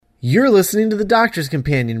You're listening to The Doctor's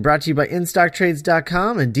Companion, brought to you by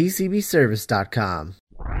InStockTrades.com and DCBService.com.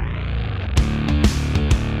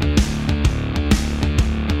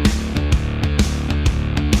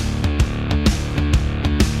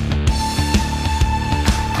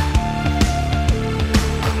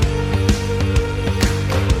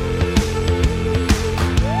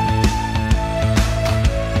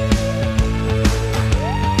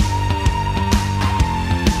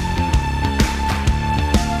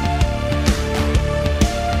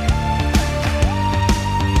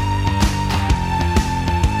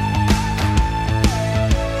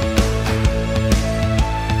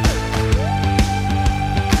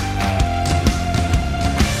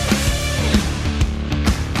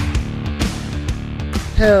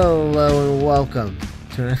 Hello and welcome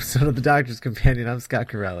to an episode of The Doctor's Companion. I'm Scott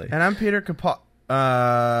Corelli. And I'm Peter Capaldi.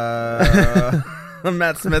 I'm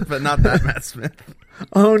Matt Smith, but not that Matt Smith.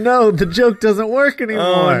 Oh no, the joke doesn't work anymore.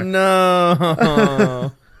 Oh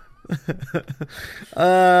no.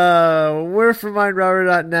 We're from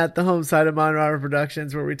MindRobber.net, the home site of MindRobber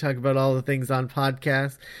Productions, where we talk about all the things on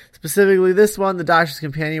podcasts. Specifically this one, The Doctor's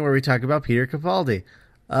Companion, where we talk about Peter Capaldi.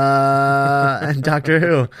 And Doctor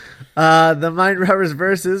Who. The Mind Rubbers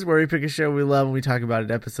Versus, where we pick a show we love and we talk about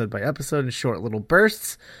it episode by episode in short little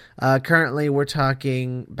bursts. Currently, we're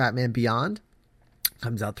talking Batman Beyond.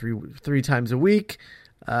 Comes out three times a week.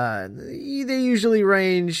 They usually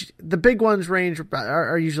range, the big ones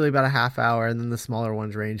are usually about a half hour, and then the smaller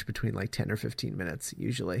ones range between like 10 or 15 minutes,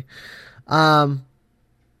 usually. Yeah,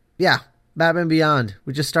 Batman Beyond.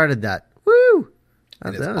 We just started that. Woo!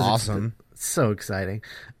 That was awesome. So exciting.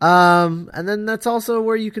 And then that's also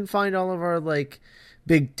where you can find all of our like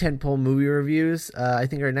big tentpole movie reviews. I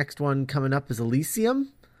think our next one coming up is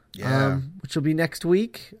Elysium, which will be next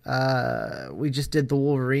week. We just did The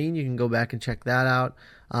Wolverine. You can go back and check that out.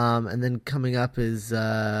 And then coming up is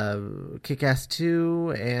Kick-Ass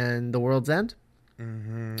 2 and The World's End.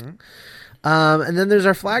 Mm-hmm. And then there's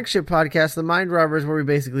our flagship podcast, The Mind Robbers, where we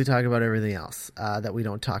basically talk about everything else that we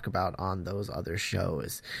don't talk about on those other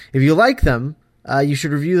shows. If you like them, you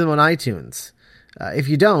should review them on iTunes. If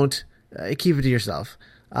you don't, keep it to yourself.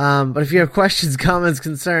 But if you have questions, comments,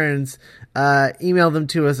 concerns, email them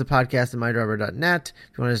to us at podcast@mindrobber.net.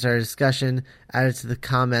 If you want to start a discussion, add it to the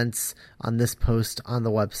comments on this post on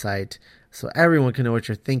the website so everyone can know what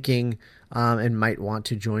you're thinking and might want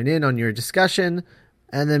to join in on your discussion.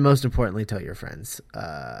 And then, most importantly, tell your friends,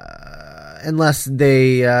 unless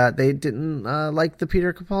they didn't like the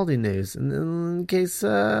Peter Capaldi news. In case,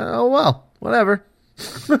 oh well, whatever.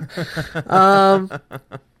 Yeah,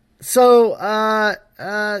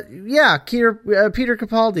 Peter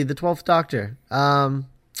Capaldi, the 12th Doctor.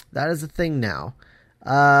 That is a thing now.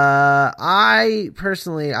 I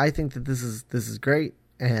think that this is great,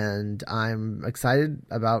 and I'm excited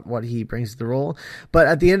about what he brings to the role. But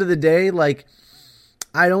at the end of the day, like,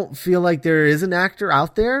 I don't feel like there is an actor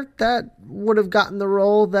out there that would have gotten the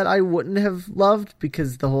role that I wouldn't have loved,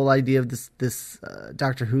 because the whole idea of this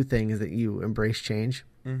Doctor Who thing is that you embrace change.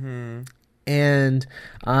 Mm-hmm. And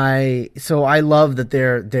I love that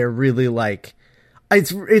they're really like,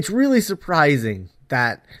 it's really surprising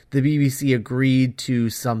that the BBC agreed to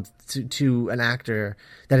an actor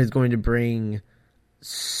that is going to bring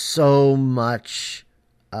so much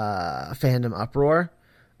fandom uproar.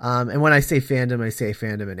 And when I say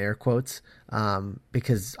fandom in air quotes,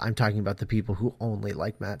 because I'm talking about the people who only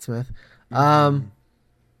like Matt Smith.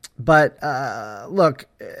 But look,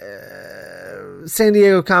 San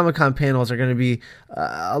Diego Comic-Con panels are going to be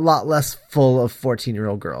a lot less full of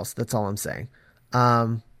 14-year-old girls. That's all I'm saying.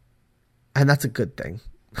 And that's a good thing,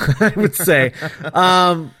 I would say.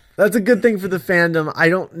 That's a good thing for the fandom. I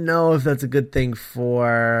don't know if that's a good thing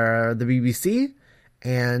for the BBC.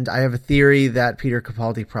 And I have a theory that Peter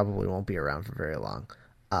Capaldi probably won't be around for very long.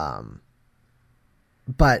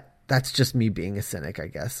 But that's just me being a cynic, I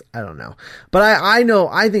guess. I don't know. But I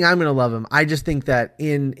think I'm going to love him. I just think that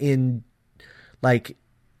in the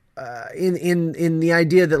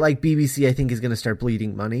idea that like BBC, I think, is going to start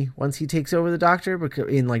bleeding money once he takes over the Doctor,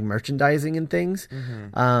 because in like merchandising and things.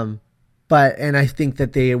 Mm-hmm. And I think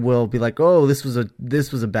that they will be like, oh, this was a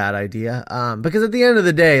bad idea. Because at the end of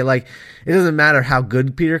the day, like, it doesn't matter how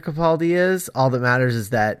good Peter Capaldi is. All that matters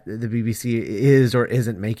is that the BBC is or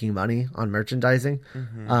isn't making money on merchandising.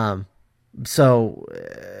 Mm-hmm.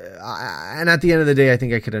 And at the end of the day, I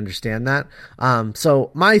think I could understand that.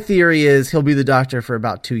 So my theory is he'll be the Doctor for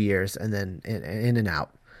about 2 years and then in and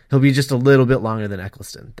out. He'll be just a little bit longer than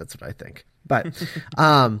Eccleston. That's what I think. But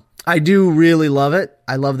I do really love it.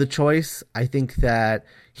 I love the choice. I think that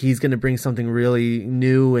he's going to bring something really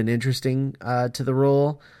new and interesting to the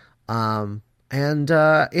role. And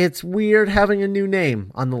it's weird having a new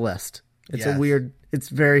name on the list. It's it's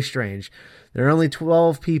very strange. There are only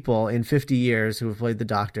 12 people in 50 years who have played the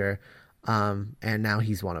Doctor, and now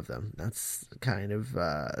he's one of them. That's kind of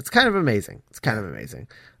it's kind of amazing. It's kind of amazing.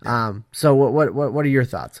 So what are your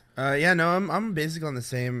thoughts? I'm basically on the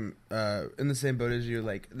same in the same boat as you.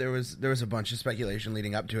 Like there was a bunch of speculation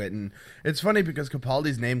leading up to it, and it's funny because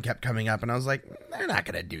Capaldi's name kept coming up, and I was like, they're not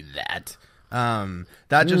gonna do that.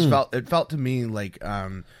 That just felt to me like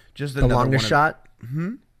just the longest shot.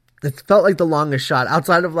 It felt like the longest shot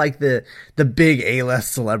outside of like the big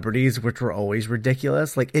A-list celebrities, which were always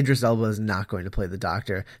ridiculous. Like Idris Elba is not going to play the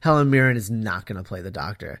Doctor. Helen Mirren is not going to play the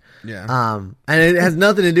Doctor. Yeah. And it has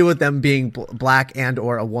nothing to do with them being black and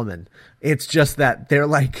or a woman. It's just that they're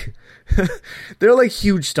like they're like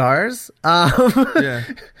huge stars. Yeah.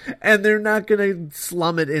 And they're not going to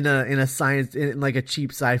slum it in a science in like a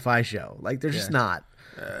cheap sci-fi show. Like they're just not.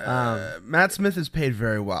 Matt Smith is paid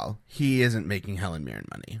very well. He isn't making Helen Mirren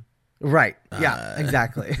money. Right. Yeah,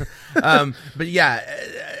 exactly. But yeah,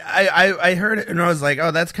 I heard it and I was like, oh,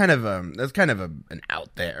 that's kind of an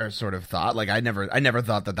out there sort of thought. Like I never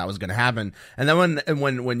thought that was going to happen. And then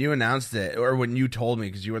when you announced it, or when you told me,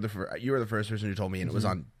 because you were the first person who told me, and it was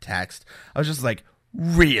on text, I was just like,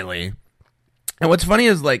 really? And what's funny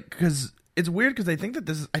is like, because it's weird, because I think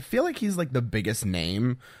that I feel like he's like the biggest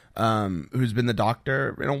name who's been the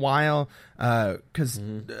Doctor in a while, because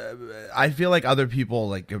I feel like other people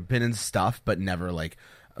like have been in stuff but never like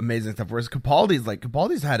amazing stuff, whereas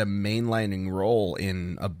Capaldi's had a mainlining role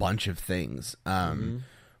in a bunch of things,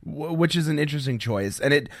 which is an interesting choice.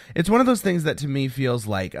 And it's one of those things that to me feels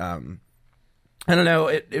like I don't know,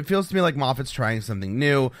 it feels to me like Moffat's trying something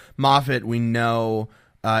new. Moffat, we know,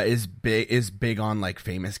 is big on like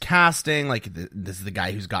famous casting. Like this is the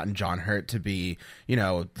guy who's gotten John Hurt to be, you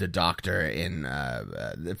know, the Doctor in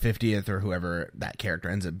the 50th or whoever that character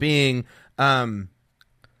ends up being.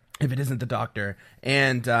 If it isn't the Doctor,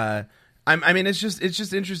 and I mean, it's just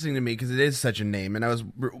interesting to me because it is such a name. And I was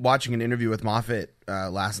watching an interview with Moffat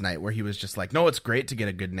last night where he was just like, no, it's great to get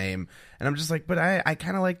a good name. And I'm just like, but I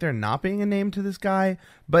kind of like there not being a name to this guy.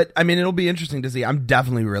 But I mean, it'll be interesting to see. I'm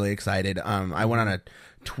definitely really excited. I went on a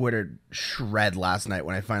Twitter shred last night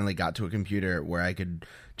when I finally got to a computer where I could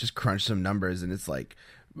just crunch some numbers, and it's like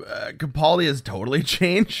Capaldi has totally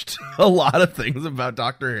changed a lot of things about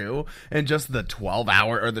Doctor Who in just the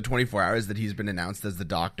 12-hour or the 24 hours that he's been announced as the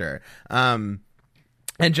Doctor. And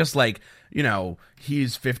just like, you know,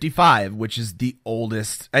 he's 55, which is the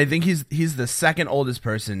oldest. I think he's the second oldest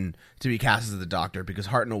person to be cast as the Doctor, because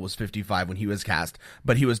Hartnell was 55 when he was cast,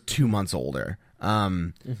 but he was 2 months older,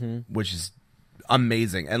 which is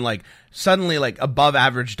amazing. And like suddenly like above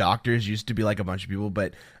average doctors used to be like a bunch of people,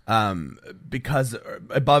 but because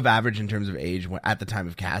above average in terms of age at the time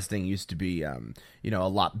of casting used to be you know, a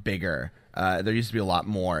lot bigger. There used to be a lot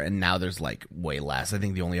more, and now there's like way less. I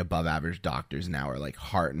think the only above average doctors now are like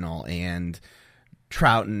Hartnell and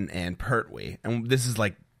Troughton and Pertwee, and this is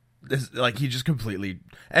like he just completely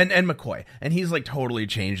and McCoy, and he's like totally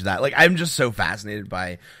changed that. Like I'm just so fascinated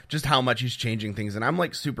by just how much he's changing things, and I'm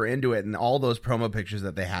like super into it. And all those promo pictures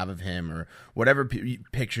that they have of him, or whatever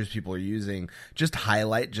pictures people are using, just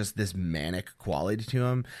highlight just this manic quality to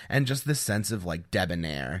him, and just this sense of like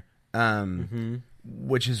debonair,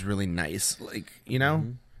 which is really nice. Like, you know.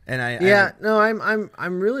 And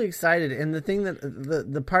I'm really excited. And the thing that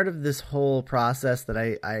the part of this whole process that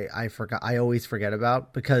I always forget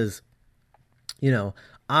about, because, you know,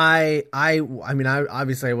 I mean,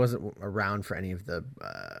 obviously I wasn't around for any of the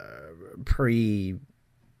pre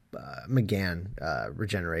McGann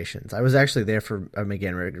regenerations. I was actually there for a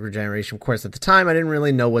McGann regeneration. Of course, at the time, I didn't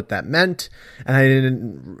really know what that meant,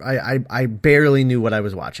 and I barely knew what I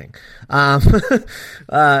was watching. You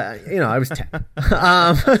know, I was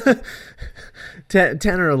 10,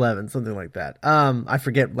 10 or 11, something like that. I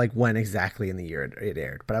forget like when exactly in the year it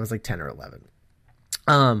aired, but I was like 10 or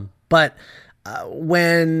 11. But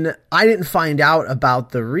when I didn't find out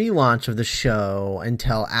about the relaunch of the show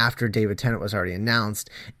until after David Tennant was already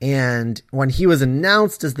announced, and when he was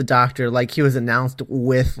announced as the Doctor, like he was announced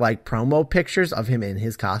with like promo pictures of him in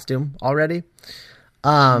his costume already.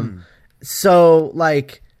 So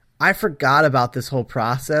like I forgot about this whole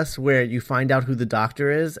process where you find out who the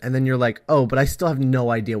Doctor is, and then you're like, oh, but I still have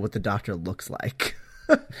no idea what the Doctor looks like.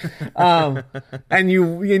 And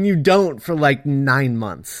you don't for like 9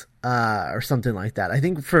 months. Or something like that. I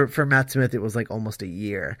think for Matt Smith, it was like almost a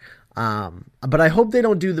year. But I hope they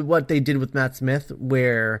don't do what they did with Matt Smith,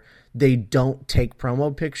 where they don't take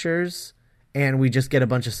promo pictures and we just get a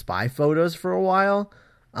bunch of spy photos for a while.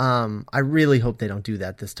 I really hope they don't do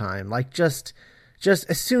that this time. Like, just just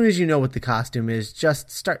as soon as you know what the costume is,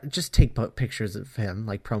 just take pictures of him,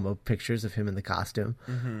 like promo pictures of him in the costume.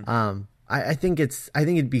 I think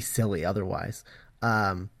it'd be silly otherwise.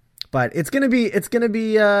 But it's gonna be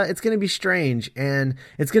strange, and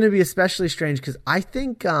it's gonna be especially strange because I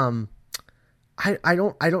think I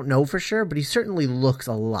don't know for sure, but he certainly looks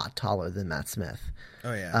a lot taller than Matt Smith.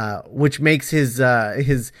 Oh yeah, which makes his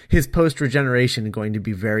post regeneration going to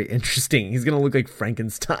be very interesting. He's gonna look like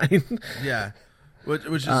Frankenstein. Yeah,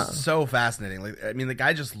 which is so fascinating. Like, I mean, the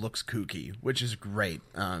guy just looks kooky, which is great.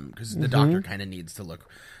 Because the Doctor kind of needs to look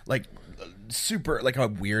like super like a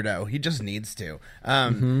weirdo. He just needs to.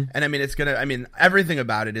 And I mean, everything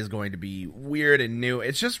about it is going to be weird and new.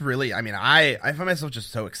 It's just really, I mean, I find myself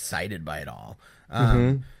just so excited by it all.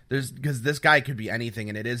 Because this guy could be anything,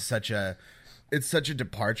 and it's such a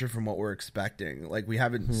departure from what we're expecting. Like, we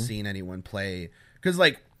haven't seen anyone play, because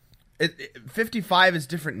like 55 is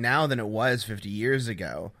different now than it was 50 years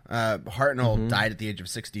ago. Hartnell died at the age of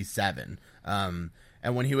 67.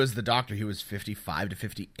 And when he was the Doctor, he was 55 to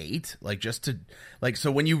 58.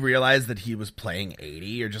 So when you realize that he was playing 80,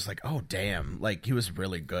 you're just like, oh damn, like he was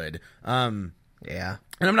really good. Yeah.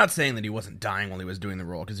 And I'm not saying that he wasn't dying while he was doing the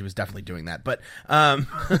role, because he was definitely doing that. But I'm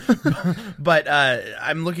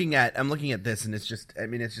looking at this, and it's just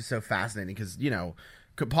so fascinating, because, you know,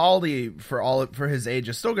 Capaldi for his age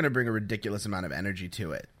is still going to bring a ridiculous amount of energy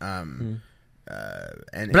to it. But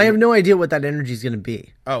I have no idea what that energy is going to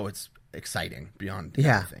be. Oh, it's exciting beyond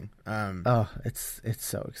everything. It's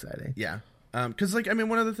so exciting. Yeah. Because, like, I mean,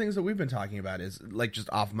 one of the things that we've been talking about is, like, just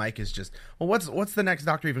off mic, is just, well, what's the next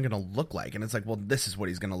Doctor even going to look like? And it's like, well, this is what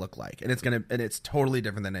he's going to look like, and it's totally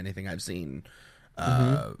different than anything I've seen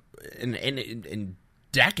in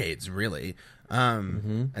decades, really.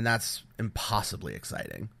 And that's impossibly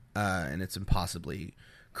exciting, and it's impossibly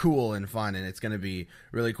cool and fun, and it's going to be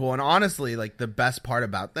really cool. And honestly, like, the best part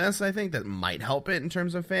about this, I think, that might help it in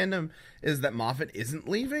terms of fandom, is that Moffat isn't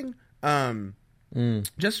leaving.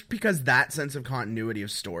 Just because that sense of continuity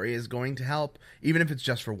of story is going to help, even if it's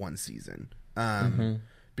just for one season.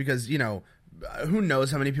 Because, you know, who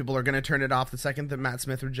knows how many people are going to turn it off the second that Matt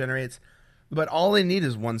Smith regenerates. But all they need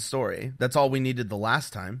is one story. That's all we needed the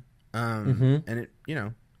last time. And it, you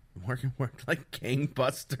know, worked like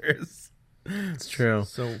gangbusters. It's true.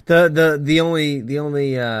 So the only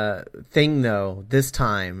thing though this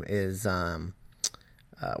time is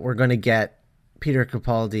we're going to get Peter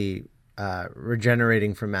Capaldi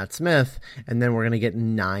regenerating from Matt Smith, and then we're going to get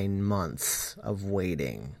 9 months of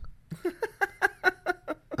waiting.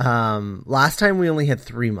 Last time we only had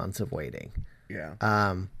 3 months of waiting.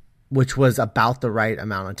 Yeah. Which was about the right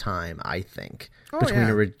amount of time, I think, between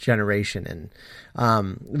a regeneration and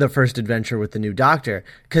the first adventure with the new Doctor.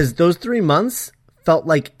 Because those 3 months felt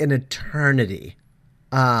like an eternity.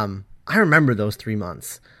 I remember those 3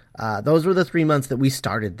 months. Those were the 3 months that we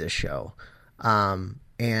started this show.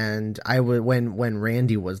 And when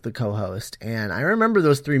Randy was the co-host, and I remember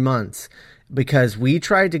those 3 months because we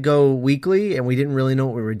tried to go weekly and we didn't really know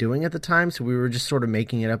what we were doing at the time. So we were just sort of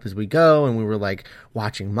making it up as we go. And we were like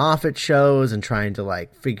watching Moffat shows and trying to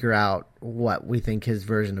like figure out what we think his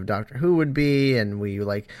version of Doctor Who would be. And we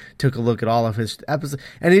like took a look at all of his episodes,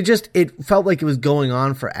 and it felt like it was going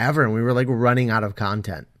on forever. And we were like running out of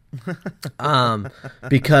content.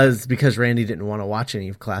 Because Randy didn't want to watch any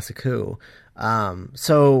of Classic Who.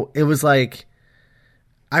 So it was like,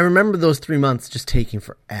 I remember those 3 months just taking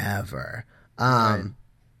forever. Right.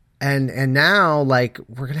 And now, like,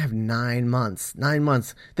 we're going to have 9 months. 9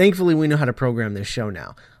 months. Thankfully, we know how to program this show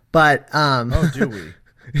now. But, oh, do we?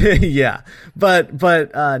 Yeah. But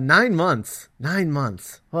 9 months. 9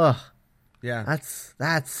 months. Ugh. Yeah.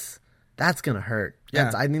 That's going to hurt.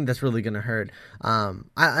 Yeah. I think that's really going to hurt.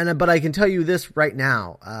 But I can tell you this right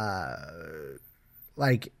now.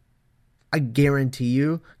 Like, I guarantee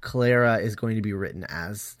you Clara is going to be written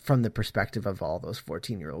as from the perspective of all those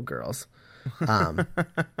 14-year-old girls. I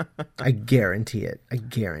guarantee it.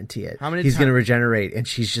 How many He's going to regenerate, and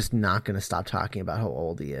she's just not going to stop talking about how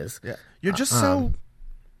old he is. Yeah. You're just so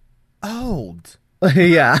old.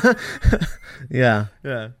 Yeah. Yeah.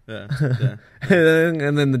 Yeah.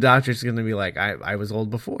 And then the Doctor's going to be like, I was old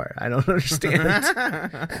before. I don't understand.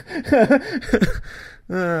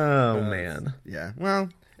 Oh, man. Yeah. Well,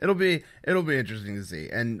 it'll be interesting to see,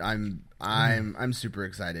 and I'm super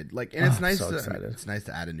excited. Like, and it's nice. It's nice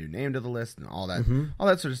to add a new name to the list and all that, all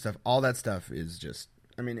that sort of stuff. All that stuff is just,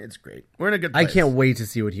 I mean, it's great. We're in a good place. I can't wait to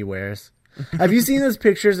see what he wears. Have you seen those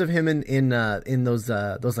pictures of him in those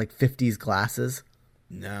like 50s glasses?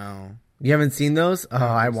 No. You haven't seen those?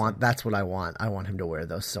 Oh, that's what I want. I want him to wear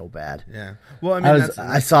those so bad. Yeah. Well, I mean,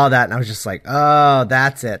 I saw that and I was just like, oh,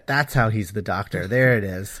 that's it. That's how he's the Doctor. There it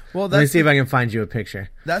is. Well, let me see if I can find you a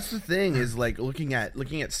picture. That's the thing is like looking at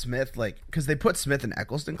Smith, like, because they put Smith in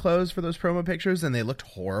Eccleston clothes for those promo pictures and they looked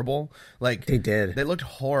horrible. Like they did. They looked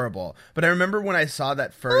horrible. But I remember when I saw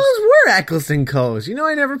that first. Those were Eccleston clothes. You know,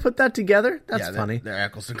 I never put that together. That's funny. They're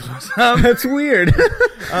Eccleston clothes. That's weird.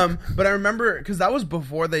 But I remember because that was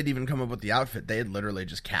before they'd even come up with the outfit. They had literally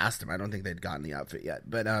just cast him. I don't think they'd gotten the outfit yet.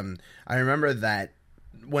 But I remember that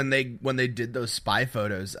when they did those spy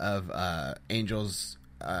photos of Angels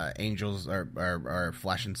or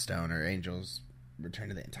Flesh and Stone or Angels Return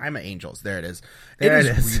to the Time of Angels. There it is. It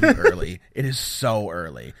is really early. It is so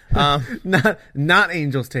early. Not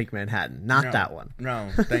Angels Take Manhattan. Not that one.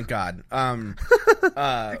 No, thank God.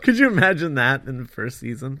 Could you imagine that in the first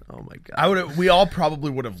season? Oh my God. We all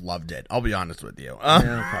probably would have loved it. I'll be honest with you.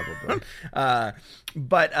 Yeah, probably.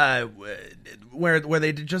 But where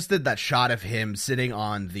they just did that shot of him sitting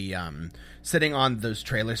on those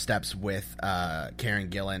trailer steps with Karen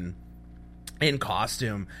Gillan in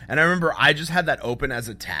costume, and I remember I just had that open as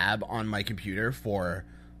a tab on my computer for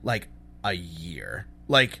like a year,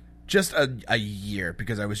 like just a year,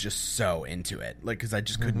 because I was just so into it, like because I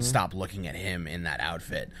just couldn't stop looking at him in that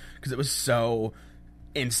outfit because it was so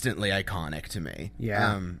instantly iconic to me.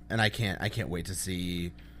 Yeah. And I can't wait to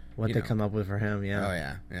see what they come up with for him. Yeah. Oh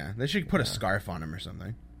yeah. They should put a scarf on him or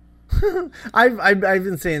something. I've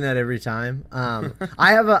been saying that every time.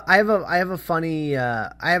 I have a funny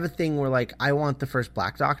I have a thing where like I want the first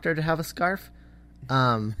Black Doctor to have a scarf.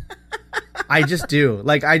 I just do.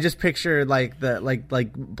 Like I just picture like the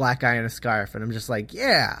like black guy in a scarf, and I'm just like,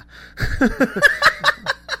 yeah.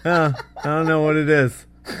 I don't know what it is.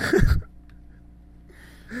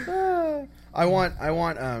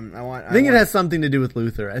 I think it has something to do with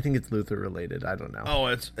Luther. I think it's Luther related. I don't know. Oh,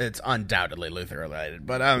 it's undoubtedly Luther related.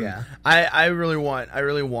 But I really want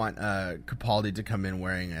Capaldi to come in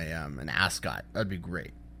wearing an ascot. That'd be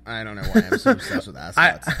great. I don't know why I'm so obsessed with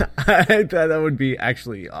ascots. I thought that would be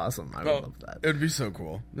actually awesome. I would love that. It would be so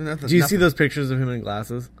cool. Do you see those pictures of him in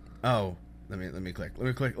glasses? Oh, let me click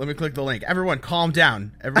the link. Everyone, calm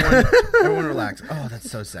down. Everyone, relax. Oh,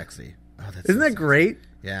 that's so sexy. Oh, Isn't that great?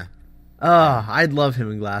 Yeah. Oh, I'd love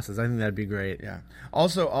him in glasses. I think that'd be great. Yeah.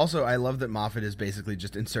 Also, I love that Moffat is basically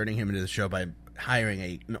just inserting him into the show by hiring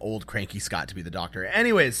an old cranky Scott to be the Doctor.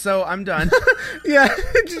 Anyways, so I'm done. Yeah.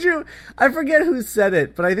 I forget who said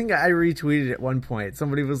it, but I think I retweeted it at one point.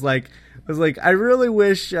 Somebody was like, I really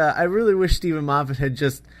wish Stephen Moffat had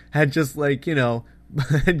just like, you know,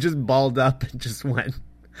 had just balled up and just went,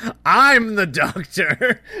 I'm the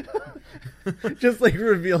Doctor. Just like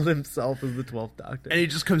revealed himself as the 12th Doctor, and he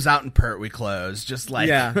just comes out in Pertwee clothes, just like,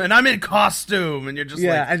 and I'm in costume, and you're just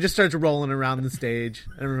like, and just starts rolling around the stage,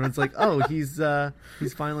 and everyone's like, oh, he's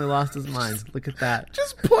finally lost his mind. Look at that,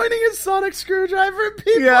 just pointing his sonic screwdriver at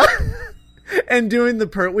people, and doing the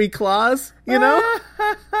Pertwee claws, you know.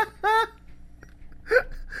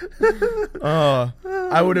 Oh,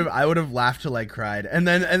 I would have laughed till I cried, and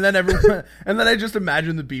then everyone, and then I just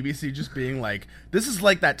imagine the BBC just being like, this is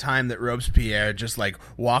like that time that Robespierre just like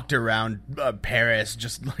walked around Paris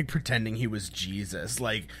just like pretending he was Jesus,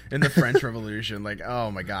 like in the French Revolution, like, oh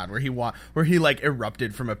my God, where he like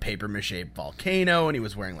erupted from a paper mache volcano and he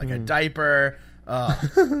was wearing like a diaper. That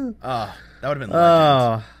would have been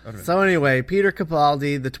legend. So anyway, Peter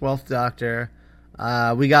Capaldi, the 12th Doctor,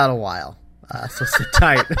 we got a while. So sit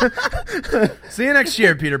tight. See you next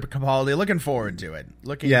year, Peter Capaldi. Looking forward to it.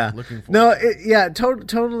 Looking forward. No,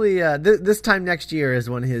 totally. This time next year is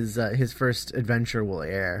when his first adventure will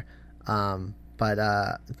air.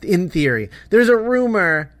 But in theory, there's a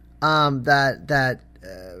rumor that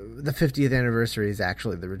the 50th anniversary is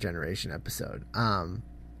actually the Regeneration episode. I'm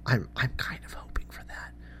kind of hoping for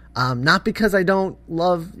that. Not because I don't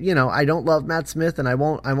love Matt Smith, and I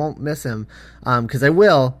won't miss him, because I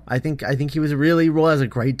will. I think he was a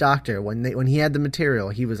great Doctor when he had the material.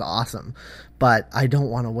 He was awesome, but I don't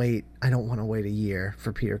want to wait. I don't want to wait a year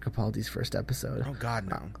for Peter Capaldi's first episode. Oh God,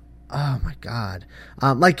 no. Oh my God.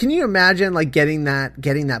 Like, can you imagine like getting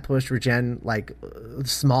that post-regen, like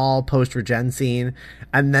small post-regen scene,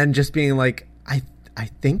 and then just being like, I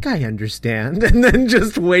think I understand, and then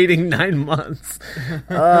just waiting 9 months.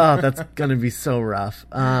 Oh, that's gonna be so rough.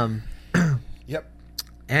 Yep.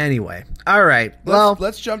 Anyway, all right. Well,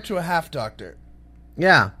 let's jump to a half Doctor.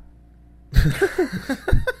 Yeah.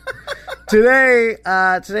 Today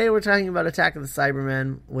we're talking about Attack of the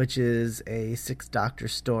Cybermen, which is a 6th Doctor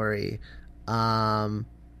story.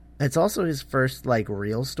 It's also his first like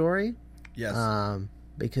real story. Yes.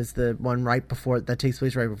 because the one that takes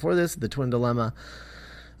place right before this, the Twin Dilemma,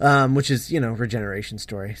 which is, regeneration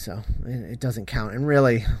story, so it doesn't count. And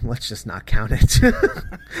really, let's just not count it.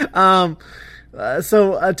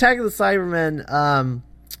 So Attack of the Cybermen,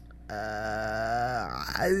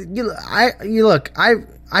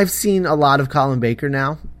 I've seen a lot of Colin Baker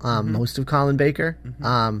now, most of Colin Baker.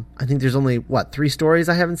 I think there's only, 3 stories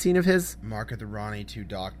I haven't seen of his? Mark of the Ronnie, 2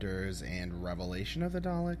 Doctors, and Revelation of the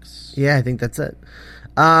Daleks? Yeah, I think that's it.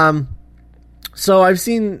 So I've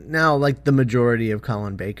seen now, the majority of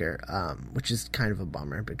Colin Baker, which is kind of a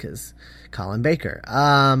bummer because Colin Baker.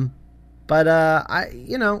 But I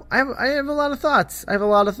have a lot of thoughts.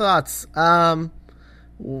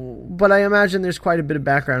 But I imagine there's quite a bit of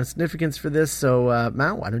background significance for this. So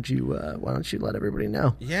Matt, why don't you let everybody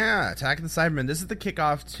know? Yeah, Attack of the Cybermen. This is the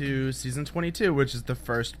kickoff to season 22, which is the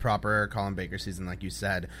first proper Colin Baker season, like you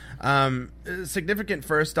said. Significant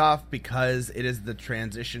first off because it is the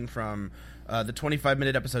transition from the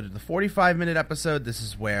 25-minute episode to the 45-minute episode. This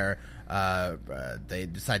is where they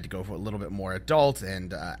decide to go for a little bit more adult,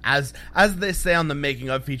 and as they say on the making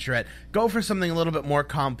of featurette, go for something a little bit more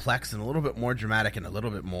complex and a little bit more dramatic and a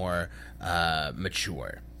little bit more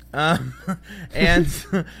mature. And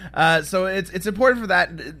so it's important for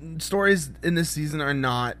that. Stories in this season are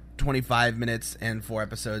not 25 minutes and 4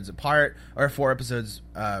 episodes apart, or 4 episodes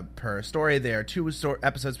per story. They are 2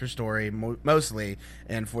 episodes per story, mostly,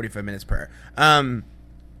 and 45 minutes per.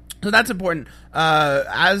 So that's important.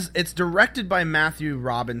 As it's directed by Matthew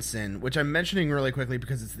Robinson, which I'm mentioning really quickly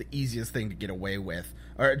because it's the easiest thing to get away with,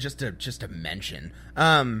 or just to mention.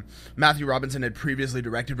 Matthew Robinson had previously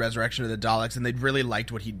directed Resurrection of the Daleks, and they'd really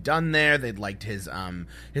liked what he'd done there. They'd liked his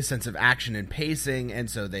sense of action and pacing, and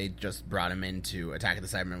so they just brought him into Attack of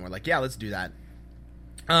the Cybermen. We're like, yeah, let's do that.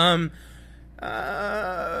 But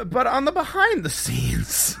on the behind the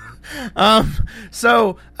scenes, John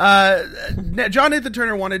Nathan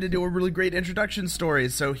Turner wanted to do a really great introduction story,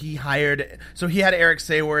 so he had Eric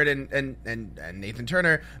Sayward and Nathan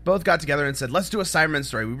Turner both got together and said, let's do a Cyberman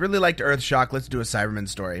story. We really liked Earthshock, let's do a Cyberman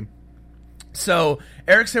story. So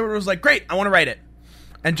Eric Sayward was like, great, I want to write it.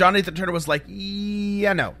 And John Nathan Turner was like,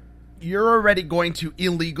 yeah, no. You're already going to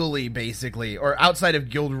illegally, basically, or outside of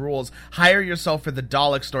guild rules, hire yourself for the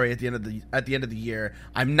Dalek story at the end of the year.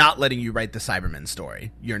 I'm not letting you write the Cybermen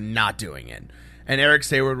story. You're not doing it. And Eric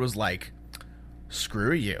Sayward was like,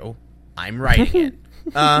 screw you. I'm writing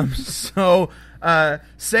it. So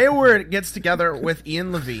Sayward gets together with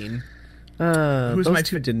Ian Levine. Those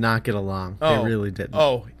two did not get along. They really didn't.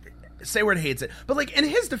 Oh, Sayward hates it. But, in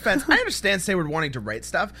his defense, I understand Sayward wanting to write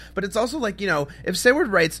stuff, but it's also if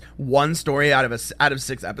Sayward writes one story out of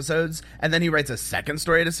 6 episodes, and then he writes a second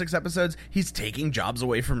story out of 6 episodes, he's taking jobs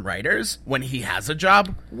away from writers when he has a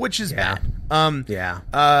job, which is bad.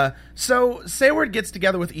 So Sayward gets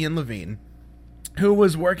together with Ian Levine, who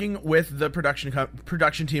was working with the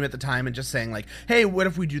production team at the time and just saying, hey, what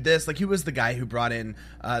if we do this? He was the guy who brought in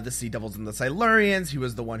the Sea Devils and the Silurians. He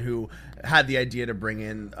was the one who had the idea to bring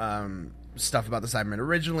in stuff about the Cybermen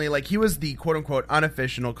originally. He was the quote-unquote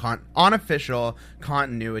unofficial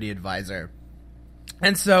continuity advisor.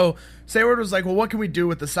 And so Sayward was like, well, what can we do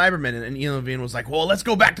with the Cybermen? And Ian Levine was like, well, let's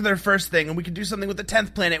go back to their first thing, and we could do something with the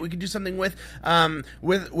 10th planet. We could do something with Tomb of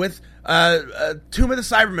the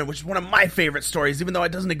Cybermen, which is one of my favorite stories, even though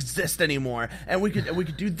it doesn't exist anymore. And we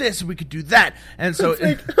could do this, and we could do that. And so,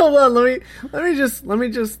 hold on, let me just lay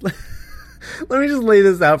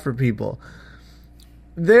this out for people.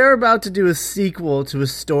 They're about to do a sequel to a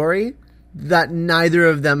story that neither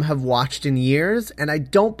of them have watched in years, and I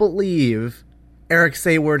don't believe Eric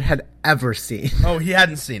Sayward had ever seen. Oh, he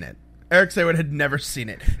hadn't seen it. Eric Sayward had never seen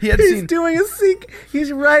it.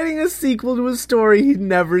 He's writing a sequel to a story he'd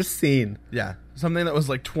never seen. Yeah, something that was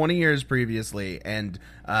 20 years previously, and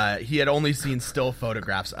he had only seen still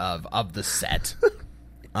photographs of the set.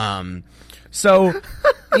 So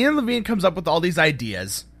Ian Levine comes up with all these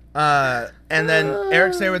ideas, and then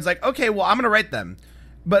Eric Sayward's like, okay, well, I'm going to write them.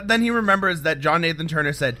 But then he remembers that John Nathan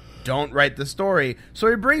Turner said, don't write the story. So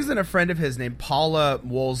he brings in a friend of his named Paula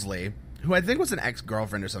Wolseley, who I think was an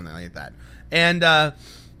ex-girlfriend or something like that, and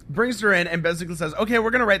brings her in and basically says, okay,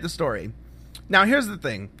 we're going to write the story. Now, here's the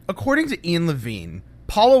thing. According to Ian Levine,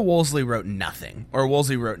 Paula Wolseley wrote nothing, or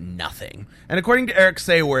Wolseley wrote nothing. And according to Eric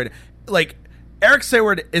Sayward, Eric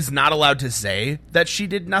Sayward is not allowed to say that she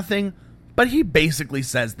did nothing, but he basically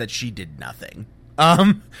says that she did nothing.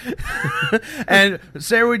 And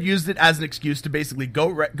Sayward used it as an excuse to basically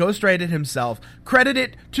ghostwrite it himself, credit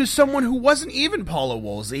it to someone who wasn't even Paula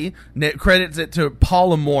Wolseley, credits it to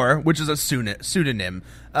Paula Moore, which is a pseudonym.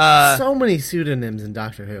 So many pseudonyms in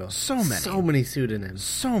Doctor Who. So many. So many pseudonyms.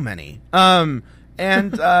 So many.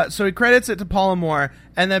 And so he credits it to Paula Moore,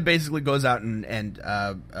 and then basically goes out and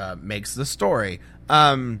makes the story.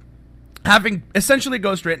 Having essentially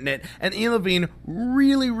ghostwritten it, and Ian Levine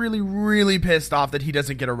really, really, really pissed off that he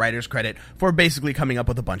doesn't get a writer's credit for basically coming up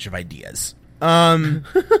with a bunch of ideas.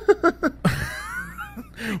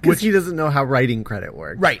 Because he doesn't know how writing credit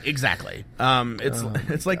works. Right, exactly.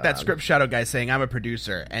 It's like that script shadow guy saying I'm a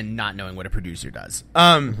producer and not knowing what a producer does.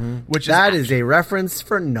 Which is a reference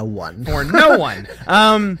for no one. For no one.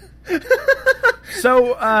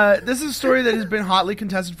 So this is a story that has been hotly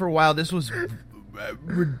contested for a while. This was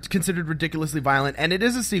considered ridiculously violent, and it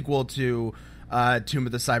is a sequel to Tomb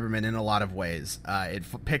of the Cybermen in a lot of ways. It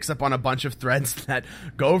picks up on a bunch of threads that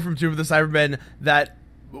go from Tomb of the Cybermen that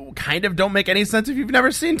kind of don't make any sense if you've never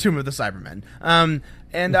seen Tomb of the Cybermen. And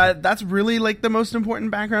that's really like the most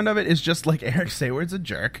important background of it is just like Eric Sayward's a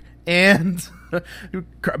jerk and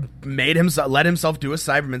let himself do a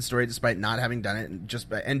Cyberman story despite not having done it,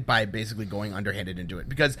 and by basically going underhanded into it.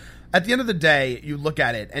 Because at the end of the day, you look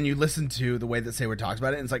at it and you listen to the way that Sayward talks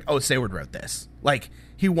about it, and it's like, oh, Sayward wrote this. Like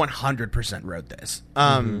he 100% wrote this.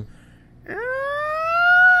 You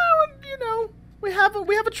know, we have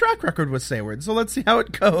a track record with Sayward, so let's see how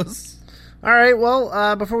it goes. All right,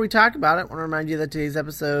 well, before we talk about it, I want to remind you that today's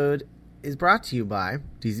episode is brought to you by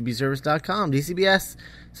DCBService.com. DCBS,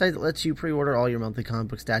 site that lets you pre-order all your monthly comic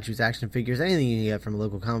book statues, action figures, anything you get from a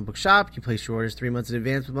local comic book shop. You place your orders 3 months in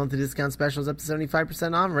advance with monthly discount specials up to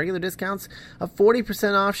 75% off, and regular discounts of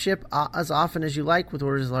 40% off. Ship as often as you like with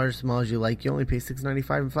orders as large or small as you like. You only pay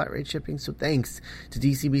 $6.95 in flat rate shipping, so thanks to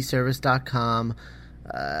DCBService.com.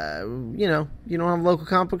 You know, you don't have a local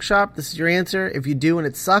comic book shop, this is your answer. If you do and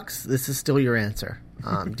it sucks, this is still your answer.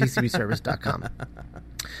 DCBService.com.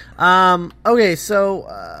 Okay, so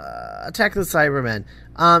Attack of the Cybermen.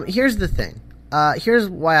 Here's the thing. Here's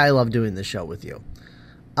why I love doing this show with you.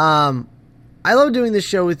 I love doing this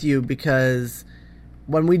show with you because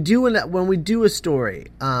when we do a story,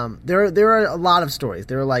 there are a lot of stories.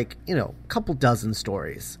 There are like, you know, a couple dozen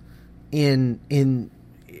stories in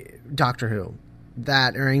Doctor Who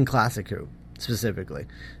that are in Classic Who specifically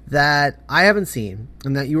that I haven't seen,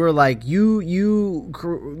 and that you were like, you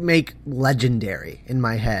make legendary in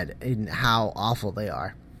my head in how awful they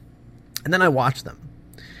are. And then I watch them,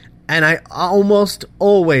 and I almost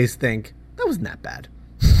always think that wasn't that bad.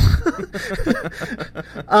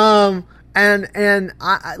 And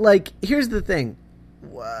I like, here's the thing.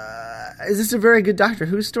 Is this a very good Doctor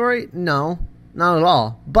Who story? No, not at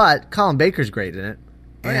all. But Colin Baker's great in it.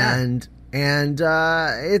 Oh, yeah. And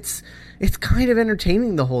it's kind of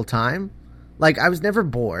entertaining the whole time. Like, I was never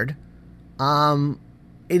bored.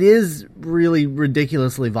 It is really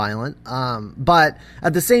ridiculously violent. But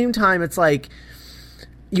at the same time, it's like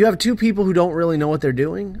you have two people who don't really know what they're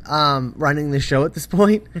doing, running the show at this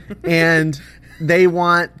point, and they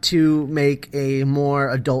want to make a more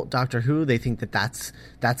adult Doctor Who. They think that that's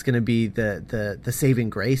going to be the saving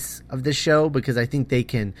grace of this show, because I think they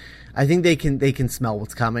can smell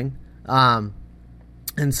what's coming. And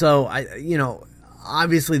so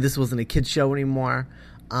obviously this wasn't a kid's show anymore.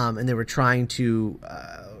 And they were trying to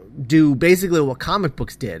do basically what comic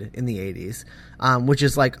books did in the 80s, which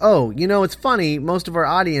is like, oh, you know, it's funny. Most of our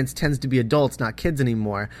audience tends to be adults, not kids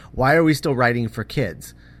anymore. Why are we still writing for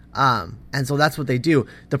kids? And so that's what they do.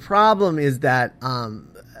 The problem is that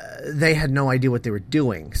they had no idea what they were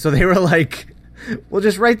doing. So they were like, we'll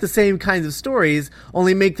just write the same kinds of stories,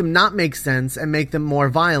 only make them not make sense and make them more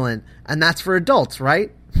violent. And that's for adults,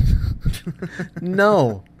 right?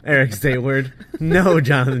 No, Eric Sayward. No,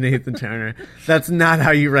 Jonathan Nathan Turner. That's not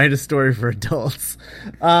how you write a story for adults.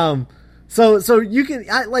 So you can,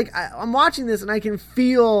 I'm watching this and I can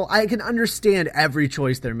understand every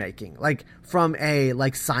choice they're making, like from a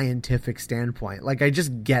scientific standpoint. Like, I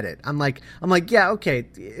just get it. I'm like, yeah, okay.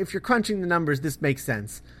 If you're crunching the numbers, this makes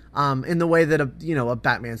sense. In the way that a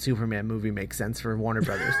Batman Superman movie makes sense for Warner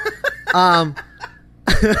Brothers.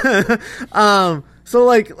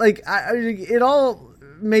 So it all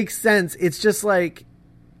makes sense. It's just like,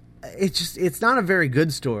 it's not a very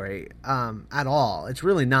good story, at all. It's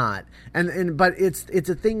really not. But it's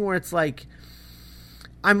a thing where it's like,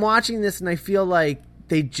 I'm watching this and I feel like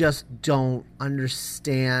they just don't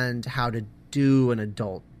understand how to do an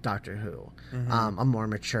adult Doctor Who. Mm-hmm. A more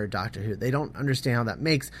mature Doctor Who. They don't understand how that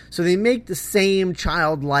makes. So they make the same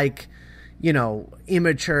childlike,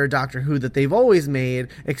 immature Doctor Who that they've always made,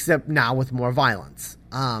 except now with more violence,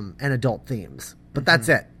 and adult themes. But that's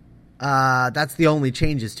it. That's the only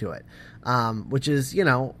changes to it, which is,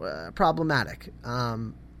 problematic.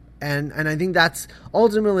 And I think that's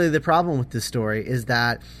ultimately the problem with this story, is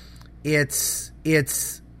that it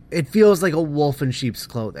feels like a wolf in sheep's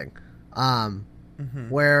clothing.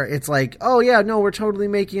 where it's like, oh yeah, no, we're totally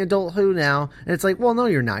making adult Who now, and it's like, well, no,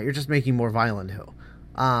 you're not. You're just making more violent Who.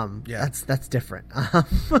 That's different.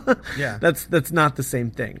 That's not the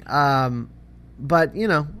same thing. But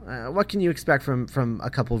what can you expect from a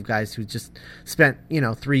couple of guys who just spent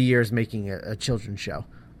 3 years making a children's show?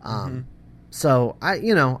 So I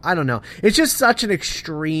don't know. It's just such an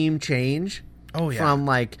extreme change. From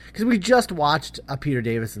because we just watched a Peter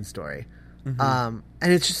Davison story. And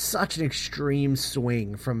it's just such an extreme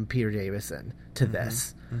swing from Peter Davison to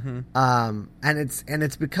this. And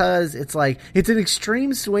it's because it's like, it's an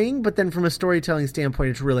extreme swing, but then from a storytelling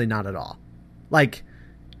standpoint, it's really not at all. Like,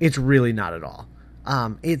 it's really not at all.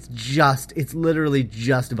 It's literally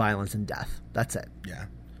just violence and death. That's it. Yeah.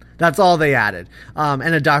 That's all they added.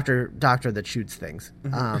 And a doctor that shoots things.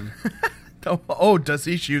 Does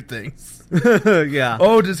he shoot things? Yeah.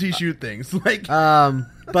 Oh, does he shoot things? Like, but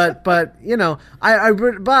I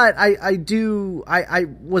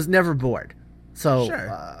was never bored. So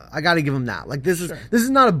sure. I got to give him that. Like, this is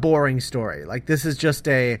not a boring story. Like, this is just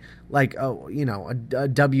a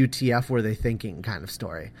WTF were they thinking kind of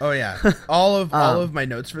story. Oh yeah. All of my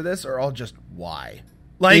notes for this are all just why.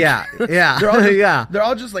 Like, yeah. They're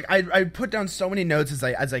all just like, I put down so many notes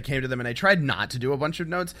as I came to them, and I tried not to do a bunch of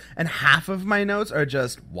notes, and half of my notes are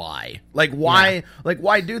just why. Like, why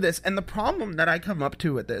do this? And the problem that I come up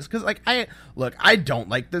to with this, because I don't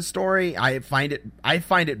like this story. I find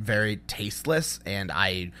it very tasteless, and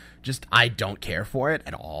I don't care for it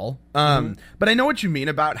at all. But I know what you mean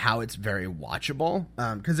about how it's very watchable.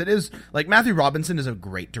 Because it is, like, Matthew Robinson is a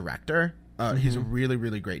great director. He's a really,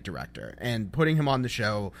 really great director, and putting him on the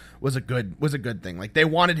show was a good thing. Like, they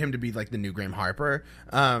wanted him to be like the new Graham Harper.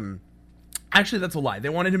 Actually, that's a lie. They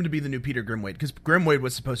wanted him to be the new Peter Grimwade, because Grimwade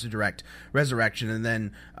was supposed to direct Resurrection, and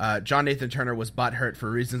then John Nathan Turner was butthurt for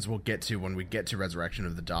reasons we'll get to when we get to Resurrection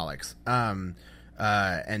of the Daleks. And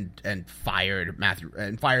fired him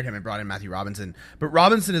and brought in Matthew Robinson. But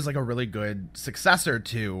Robinson is like a really good successor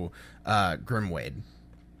to Grimwade.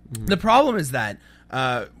 The problem is that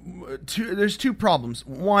there's two problems.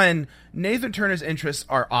 One, Nathan Turner's interests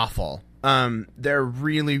are awful. They're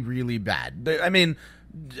really, really bad. I mean,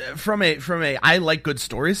 from a I like good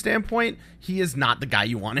stories standpoint, he is not the guy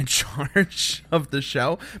you want in charge of the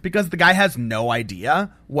show, because the guy has no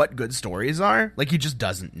idea what good stories are. Like, he just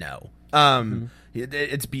doesn't know.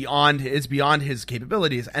 It's beyond his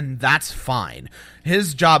capabilities, and that's fine.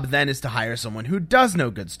 His job then is to hire someone who does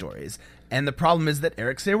know good stories. And the problem is that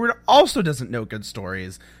Eric Sayward also doesn't know good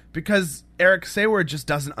stories, because Eric Sayward just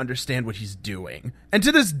doesn't understand what he's doing. And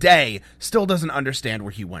to this day, still doesn't understand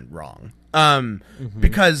where he went wrong.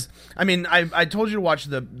 Because, I mean, I told you to watch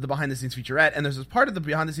the behind-the-scenes featurette, and there's this part of the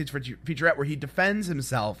behind-the-scenes featurette where he defends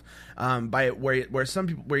himself where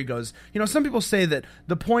he goes, some people say that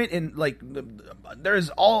the point in, like, there's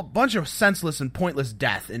a bunch of senseless and pointless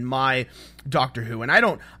death in my Doctor Who, and I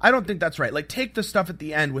don't think that's right. Like, take the stuff at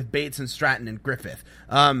the end with Bates and Stratton and Griffith.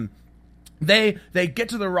 They get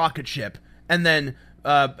to the rocket ship, and then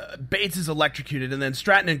Bates is electrocuted, and then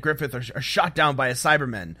Stratton and Griffith are shot down by a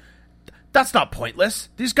Cybermen. That's not pointless.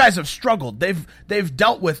 These guys have struggled. They've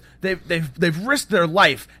dealt with, they've risked their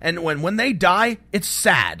life, and when they die, it's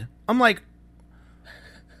sad. I'm like,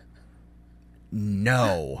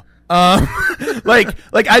 no. Like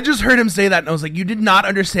I just heard him say that, and I was like, you did not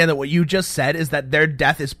understand that what you just said is that their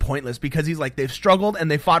death is pointless, because he's like, they've struggled and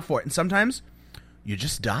they fought for it, and sometimes you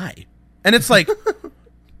just die. And it's like,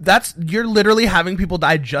 you're literally having people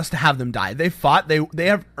die just to have them die. They fought, they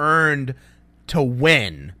have earned to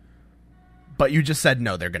win, but you just said,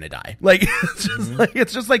 no, they're gonna die. Like,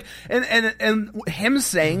 it's just like, and him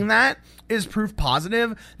saying that is proof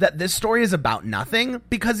positive that this story is about nothing,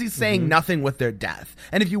 because he's saying nothing with their death.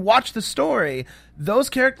 And if you watch the story,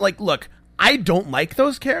 those characters, like, look, I don't like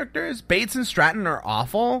those characters. Bates and Stratton are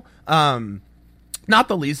awful. Not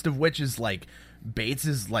the least of which is, like, Bates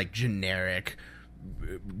is like generic,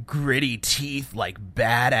 gritty teeth, like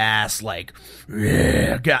badass, like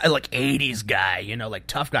guy, like 80s guy, like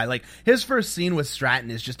tough guy. Like, his first scene with Stratton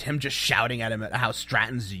is just him just shouting at him at how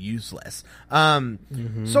Stratton's useless.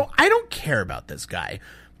 So I don't care about this guy.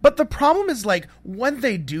 But the problem is, like, when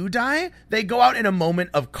they do die, they go out in a moment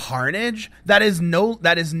of carnage that is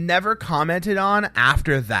never commented on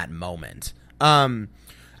after that moment.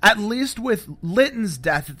 At least with Litton's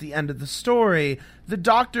death at the end of the story, the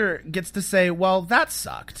Doctor gets to say, well, that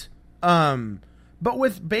sucked. But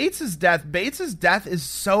with Bates's death is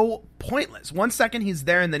so pointless. 1 second he's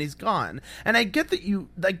there and then he's gone. And I get that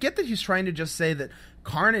he's trying to just say that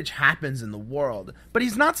carnage happens in the world, but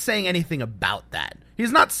he's not saying anything about that.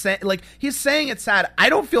 He's not saying, like, he's saying it's sad. I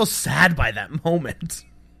don't feel sad by that moment.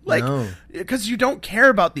 Like, No. because you don't care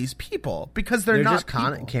about these people because they're not just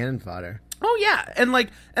people. cannon fodder. Oh yeah,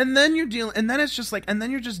 and then you're dealing, and then it's just like, and then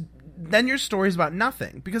then your story's about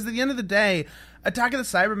nothing, because at the end of the day, Attack of the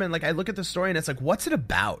Cybermen, like, I look at the story and it's like, what's it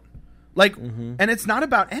about? Like, and it's not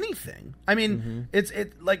about anything. I mean, it's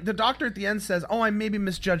like the Doctor at the end says, "Oh, I maybe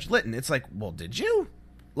misjudged Lytton." It's like, well, did you?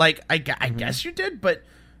 Like, I guess you did, but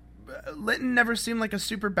Lytton never seemed like a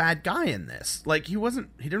super bad guy in this. Like, he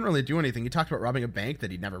didn't really do anything. He talked about robbing a bank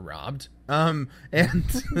that he'd never robbed. And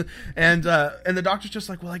the Doctor's just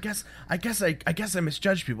like, well, I guess I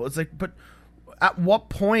misjudged people. It's like, but at what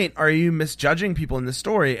point are you misjudging people in this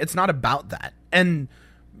story? It's not about that. And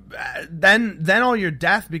then all your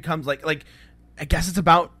death becomes like I guess it's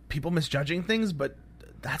about people misjudging things, but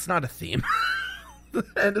that's not a theme.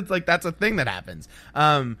 And it's like, that's a thing that happens.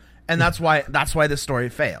 And that's why this story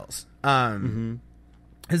fails.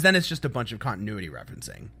 Because then it's just a bunch of continuity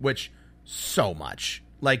referencing, which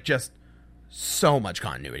just so much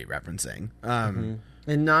continuity referencing.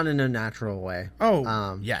 And not in a natural way.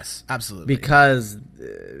 Oh, yes, absolutely. Because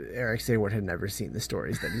Eric Sayward had never seen the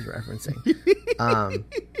stories that he's referencing.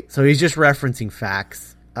 So he's just referencing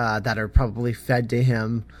facts that are probably fed to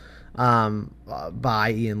him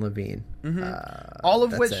by Ian Levine. All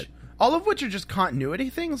of which are just continuity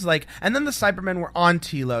things. Like, and then the Cybermen were on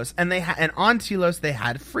Telos, and on Telos they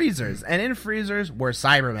had freezers, and in freezers were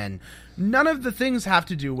Cybermen. None of the things have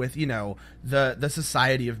to do with, the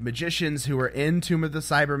Society of Magicians who were in Tomb of the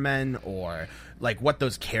Cybermen, or like what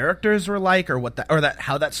those characters were like, or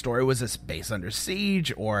how that story was a base under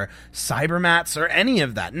siege, or Cybermats, or any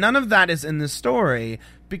of that. None of that is in the story,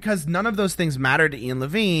 because none of those things matter to Ian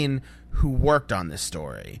Levine, who worked on this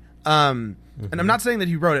story. And I'm not saying that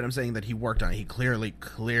he wrote it. I'm saying that he worked on it. He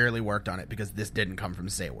clearly worked on it, because this didn't come from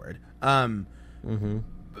Sayward. And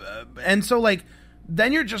so, like,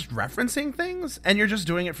 then you're just referencing things, and you're just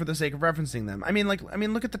doing it for the sake of referencing them. I mean,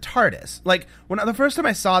 look at the TARDIS. Like, the first time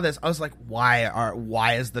I saw this, I was like,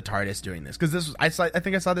 why is the TARDIS doing this? Because I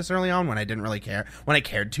think I saw this early on when I didn't really care, when I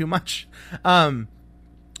cared too much. But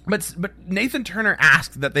Nathan Turner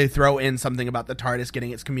asked that they throw in something about the TARDIS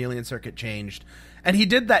getting its chameleon circuit changed, and he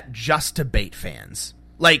did that just to bait fans.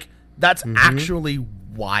 Like, that's actually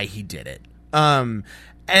why he did it. And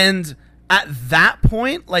at that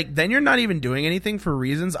point, like, then you're not even doing anything for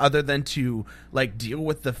reasons other than to, like, deal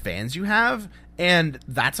with the fans you have, and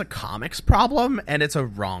that's a comics problem, and it's a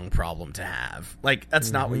wrong problem to have. Like,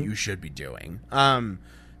 that's not what you should be doing.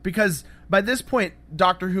 Because by this point,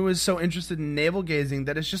 Doctor Who is so interested in navel-gazing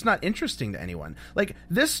that it's just not interesting to anyone. Like,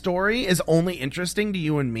 this story is only interesting to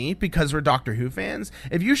you and me because we're Doctor Who fans.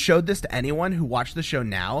 If you showed this to anyone who watched the show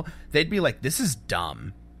now, they'd be like, this is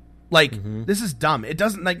dumb. Like, this is dumb. It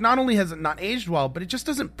doesn't, like, not only has it not aged well, but it just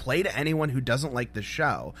doesn't play to anyone who doesn't like the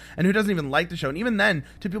show, and who doesn't even like the show. And even then,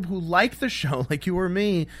 to people who like the show, like you or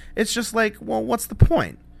me, it's just like, well, what's the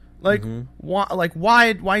point? Like,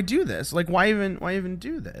 why do this? Like, why even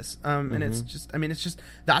do this? And it's just,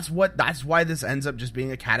 that's why this ends up just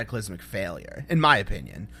being a cataclysmic failure, in my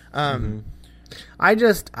opinion. I mean,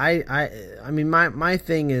 my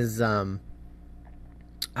thing is,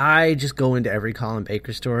 I just go into every Colin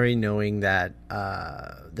Baker story knowing that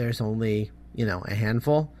there's only, a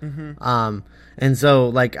handful. And so,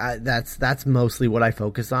 like, that's mostly what I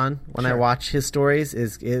focus on when I watch his stories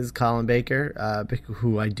is Colin Baker,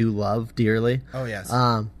 who I do love dearly. Oh, yes.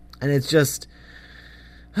 And it's just,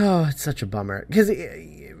 it's such a bummer, because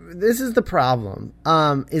this is the problem,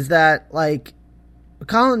 is that, like,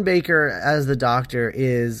 Colin Baker as the Doctor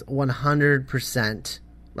is 100%,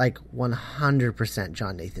 like 100%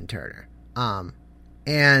 John Nathan Turner.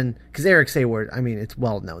 And because Eric Sayward, I mean, it's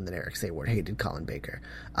well known that Eric Sayward hated Colin Baker,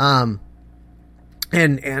 and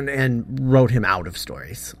wrote him out of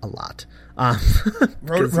stories a lot.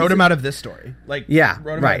 Wrote him out of this story, like,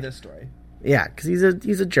 wrote him out of this story. Yeah, because he's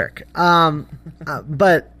a jerk.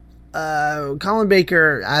 But Colin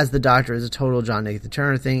Baker as the Doctor is a total John Nathan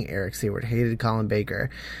Turner thing. Eric Sayward hated Colin Baker,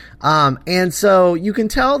 and so you can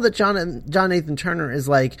tell that John Nathan Turner is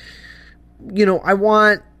like,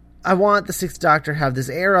 I want the Sixth Doctor to have this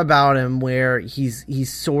air about him where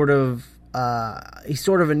he's sort of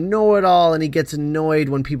a know-it-all, and he gets annoyed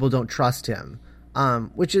when people don't trust him,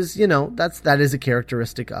 which is, that is a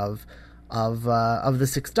characteristic of the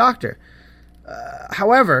Sixth Doctor.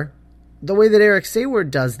 However, the way that Eric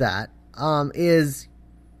Sayward does that is,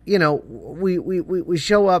 we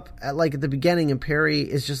show up at the beginning, and Perry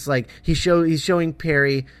is just like, he's showing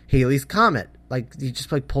Perry Halley's Comet, like he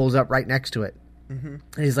just like pulls up right next to it. And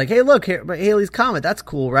he's like, hey, look, Halley's Comet, that's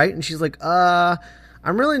cool, right? And she's like, I'm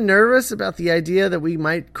really nervous about the idea that we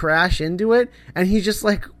might crash into it. And he's just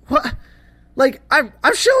like, what? Like I'm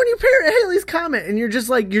showing you Perry Haley's Comet, and you're just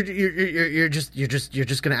like you're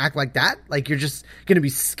just gonna act like that? Like you're just gonna be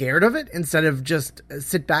scared of it instead of just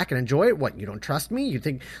sit back and enjoy it? What, you don't trust me? You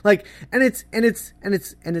think like and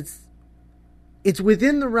it's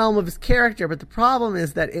within the realm of his character, but the problem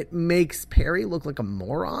is that it makes Perry look like a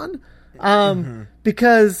moron.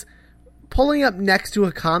 Because pulling up next to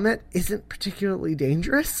a comet isn't particularly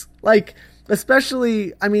dangerous. Like,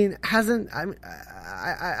 especially, I mean, I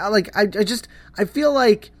feel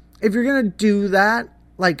like if you're gonna do that,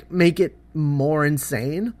 like, make it more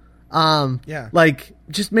insane. Like,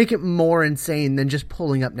 just make it more insane than just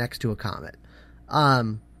pulling up next to a comet.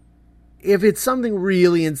 If it's something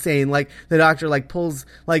really insane, like the doctor like pulls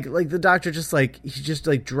like the doctor just like he just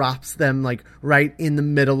like drops them like right in the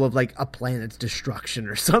middle of like a planet's destruction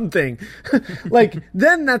or something, like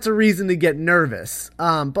then that's a reason to get nervous.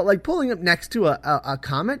 But like pulling up next to a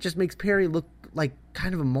comet just makes Perry look like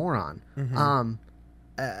kind of a moron. And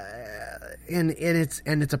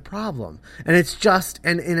it's a problem, and it's just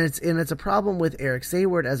and it's a problem with Eric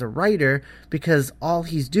Sayward as a writer, because all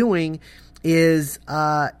he's doing is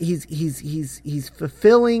he's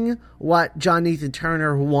fulfilling what John Nathan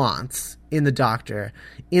Turner wants in the Doctor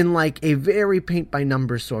in like a very paint by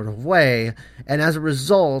numbers sort of way, and as a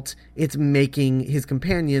result it's making his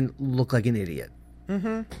companion look like an idiot.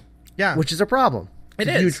 Yeah, which is a problem. It's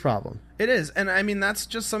a huge problem. It is, and I mean that's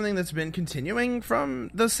just something that's been continuing from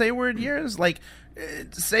the Sayward years. Like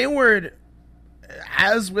Sayward,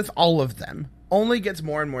 as with all of them, only gets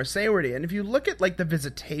more and more Saywardy. And if you look at like The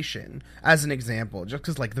Visitation as an example, just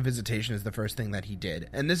because like The Visitation is the first thing that he did,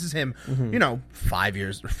 and this is him, you know, 4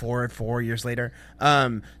 years later.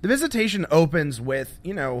 The Visitation opens with,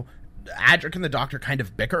 you know, Adric and the Doctor kind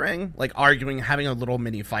of bickering, like arguing, having a little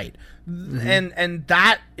mini fight, and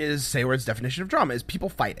that is Sayward's definition of drama, is people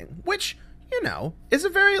fighting, which, you know, is a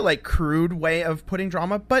very like crude way of putting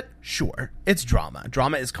drama, but sure, it's drama.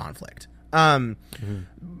 Drama is conflict. And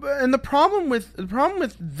the problem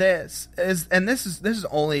with this is, and this is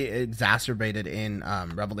only exacerbated in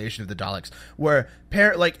Revelation of the Daleks, where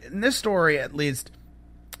like in this story at least,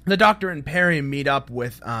 the Doctor and Perry meet up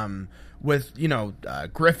with you know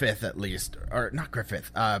Griffith, at least, or not Griffith,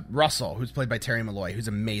 Russell, who's played by Terry Malloy, who's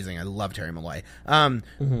amazing. I love Terry Malloy.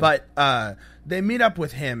 But they meet up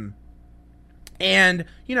with him. And,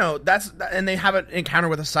 you know, and they have an encounter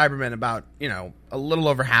with a Cyberman about, you know, a little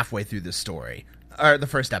over halfway through this story, or the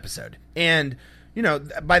first episode. And, you know,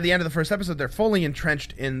 by the end of the first episode, they're fully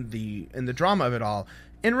entrenched in the drama of it all.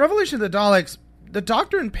 In Revelation of the Daleks, the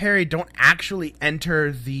Doctor and Perry don't actually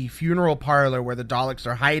enter the funeral parlor where the Daleks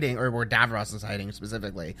are hiding, or where Davros is hiding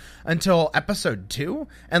specifically, until episode 2,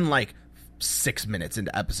 and like 6 minutes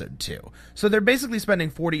into episode 2. So they're basically spending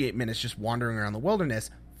 48 minutes just wandering around the wilderness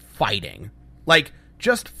fighting. Like,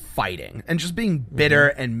 just fighting and just being bitter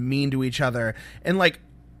and mean to each other, and like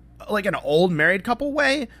an old married couple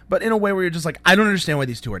way, but in a way where you're just like, I don't understand why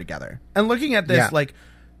these two are together. And looking at this, like,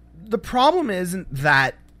 the problem isn't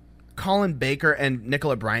that Colin Baker and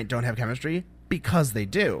Nicola Bryant don't have chemistry, because they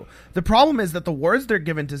do. The problem is that the words they're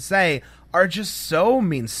given to say are just so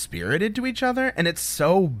mean-spirited to each other, and it's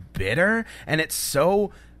so bitter, and it's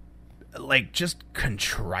so like just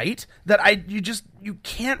contrite that you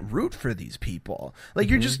can't root for these people. Like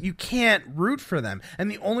you can't root for them.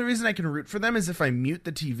 And the only reason I can root for them is if I mute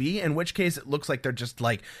the TV, in which case it looks like they're just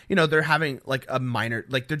like, you know, they're having like a minor,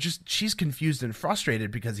 like she's confused and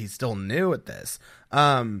frustrated because he's still new at this.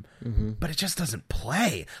 But it just doesn't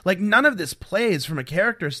play. Like none of this plays from a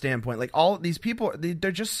character standpoint. Like all of these people,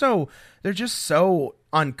 they're just so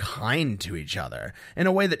unkind to each other in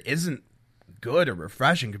a way that isn't good or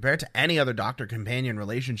refreshing compared to any other Doctor companion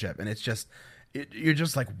relationship. And it's just you're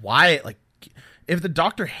just like, why? Like, if the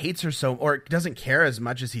Doctor hates her so, or doesn't care as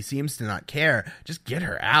much as he seems to not care, just get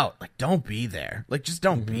her out. Like, don't be there. Like, just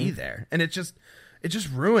don't be there. And it just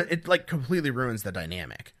like completely ruins the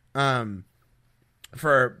dynamic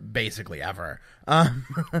for basically ever. And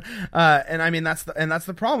I mean that's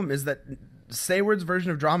the problem, is that Sayward's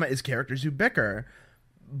version of drama is characters who bicker.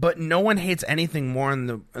 But no one hates anything more in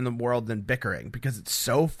the world than bickering, because it's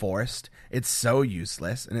so forced, it's so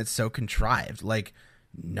useless, and it's so contrived. Like,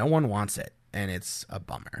 no one wants it, and it's a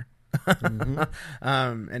bummer.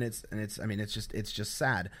 And it's just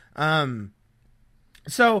sad.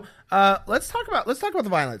 So let's talk about the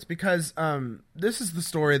violence, because this is the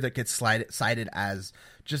story that gets cited as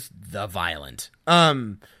just the violent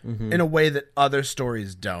in a way that other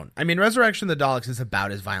stories don't. I mean, Resurrection of the Daleks is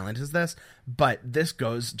about as violent as this, but this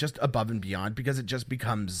goes just above and beyond, because it just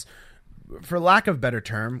becomes, for lack of a better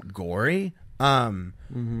term, gory.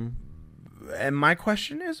 And my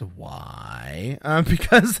question is why?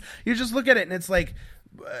 Because you just look at it and it's like,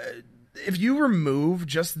 if you remove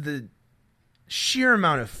just the sheer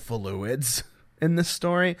amount of fluids in this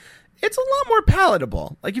story, it's a lot more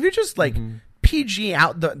palatable. Like if you just like PG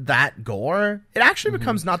out that gore, it actually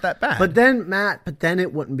becomes not that bad. But then, Matt,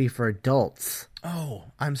 it wouldn't be for adults. Oh,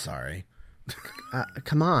 I'm sorry.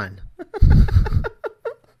 Come on.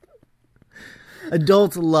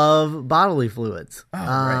 Adults love bodily fluids.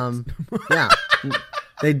 Oh, right. Yeah,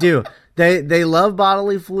 they do. They love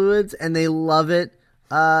bodily fluids, and they love it.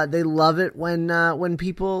 They love it when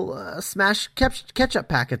people smash ketchup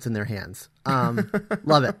packets in their hands.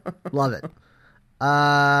 Love it.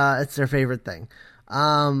 It's their favorite thing.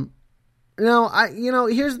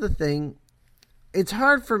 Here's the thing. It's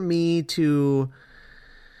hard for me for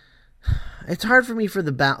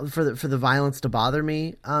the violence to bother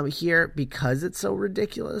me here because it's so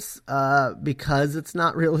ridiculous. Because it's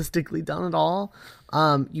not realistically done at all.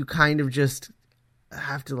 You kind of just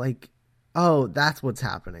have to like, oh, that's what's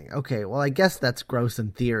happening. Okay, well, I guess that's gross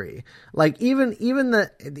in theory. Like even when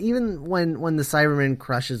the Cyberman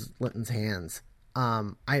crushes Litton's hands,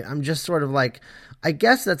 I'm just sort of like, I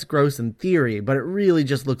guess that's gross in theory, but it really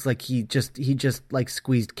just looks like he just like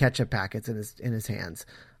squeezed ketchup packets in his hands.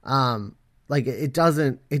 Like it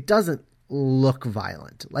doesn't look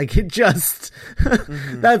violent. Like it just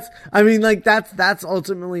that's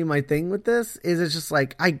ultimately my thing with this is it's just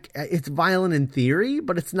like it's violent in theory,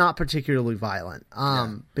 but it's not particularly violent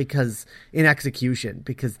because in execution,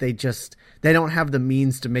 because they don't have the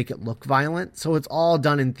means to make it look violent. So it's all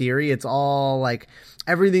done in theory. It's all like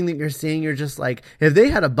everything that you're seeing, you're just like, if they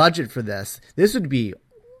had a budget for this would be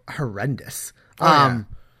horrendous.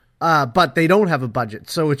 But they don't have a budget,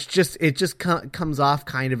 so it just comes off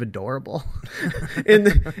kind of adorable,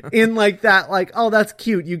 in like that, like, oh, that's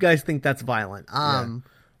cute. You guys think that's violent,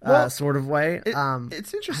 sort of way.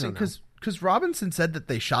 It's interesting because Robinson said that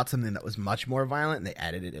they shot something that was much more violent and they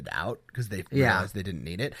edited it out because they realized they didn't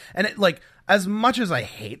need it. And it, like, as much as I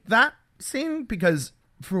hate that scene, because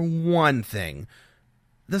for one thing,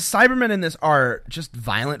 the Cybermen in this are just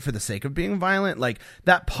violent for the sake of being violent. Like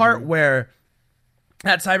that part where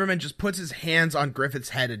that Cyberman just puts his hands on Griffith's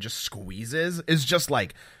head and just squeezes is just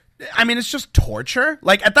like, I mean, it's just torture.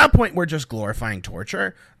 Like at that point, we're just glorifying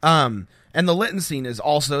torture. And the Litton scene is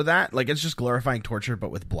also that, like, it's just glorifying torture,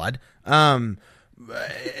 but with blood.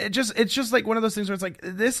 It's just like one of those things where it's like,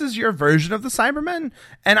 this is your version of the Cybermen.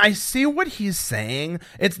 And I see what he's saying.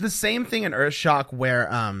 It's the same thing in Earthshock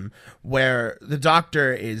where the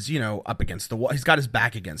Doctor is, up against the wall. He's got his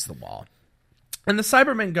back against the wall. And the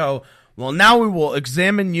Cybermen go, well, now we will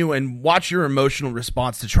examine you and watch your emotional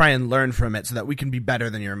response to try and learn from it so that we can be better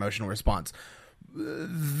than your emotional response.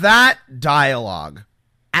 That dialogue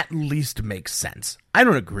at least makes sense. I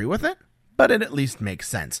don't agree with it, but it at least makes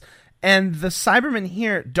sense. And the Cybermen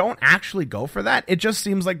here don't actually go for that. It just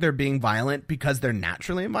seems like they're being violent because they're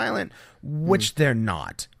naturally violent, which they're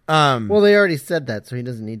not. Well, they already said that, so he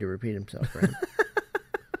doesn't need to repeat himself, right?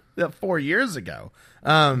 4 years ago.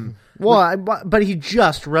 But he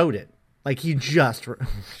just wrote it. Like he just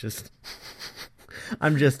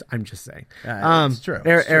I'm just saying. It's true.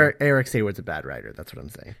 Eric Saywood's a bad writer. That's what I'm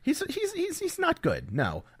saying. He's not good.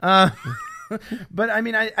 No. But I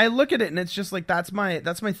mean, I look at it and it's just like, that's my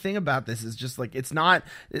thing about this is just like, it's not,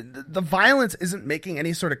 the violence isn't making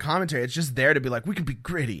any sort of commentary. It's just there to be like, we can be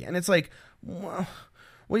gritty. And it's like, well,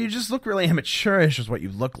 you just look really amateurish is what you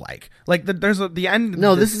look like. Like there's the end.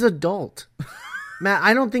 No, this is adult. Matt,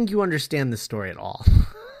 I don't think you understand this story at all.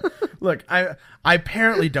 Look, I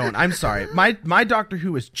apparently don't. I'm sorry. My Doctor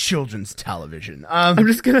Who is children's television. I'm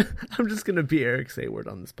just gonna be Eric Sayward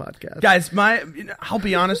on this podcast, guys. I'll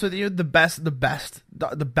be honest with you. The best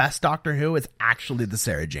Doctor Who is actually the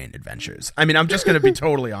Sarah Jane Adventures. I mean, I'm just gonna be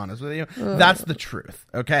totally honest with you. That's the truth.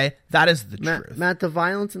 Okay, that is the truth. Matt, the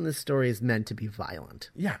violence in this story is meant to be violent.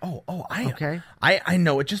 Yeah. I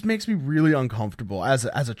know. It just makes me really uncomfortable as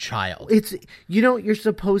a child. It's you're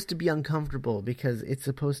supposed to be uncomfortable because it's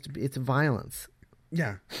supposed to be. It's violence.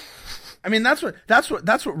 Yeah. I mean, that's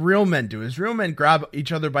what real men do. Is real men grab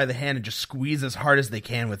each other by the hand and just squeeze as hard as they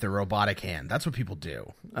can with their robotic hand. That's what people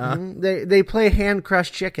do. They play hand crush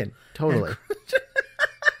chicken. Totally.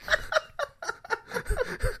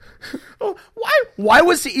 Oh, why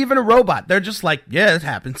was he even a robot? They're just like, yeah, it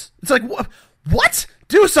happens. It's like, what?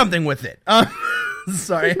 Do something with it.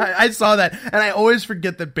 Sorry, I saw that, and I always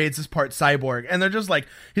forget that Bates is part cyborg, and they're just like,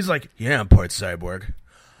 he's like, yeah, I'm part cyborg.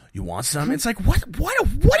 You want some? It's like, what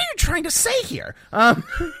are you trying to say here? But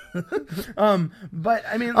I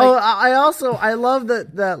mean, like, I love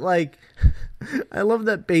that like I love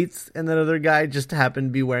that Bates and that other guy just happen to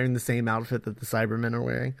be wearing the same outfit that the Cybermen are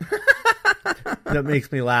wearing. That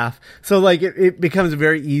makes me laugh. So like it becomes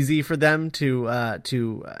very easy for them to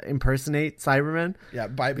impersonate Cybermen. Yeah,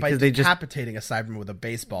 by decapitating a Cyberman with a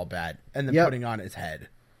baseball bat and then putting on his head.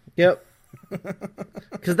 Yep.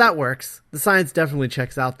 Because that works. The science definitely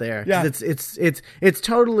checks out there. Yeah, it's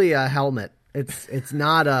totally a helmet. It's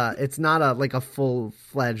not a like a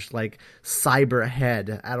full-fledged like cyber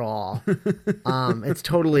head at all. It's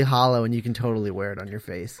totally hollow and you can totally wear it on your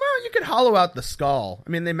face. Well, you could hollow out the skull. I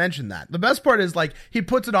mean, they mentioned that. The best part is like he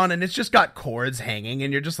puts it on and it's just got cords hanging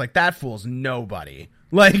and you're just like, that fools nobody.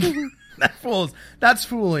 Like that's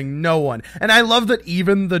fooling no one. And I love that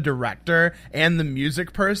even the director and the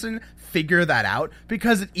music person figure that out,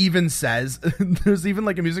 because it even says there's even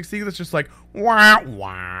like a music scene that's just like wah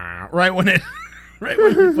wah right when he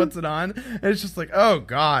puts it on, and it's just like, oh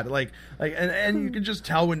god, like and you can just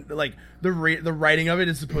tell when like the writing of it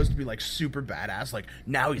is supposed to be like super badass, like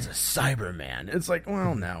now he's a Cyberman. It's like,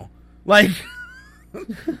 well, no, like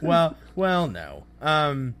well no,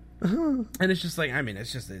 and it's just like, I mean,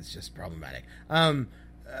 it's just problematic. And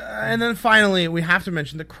then finally we have to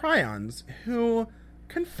mention the Cryons, who,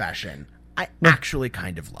 confession, I actually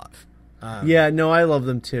kind of love. Yeah, no, I love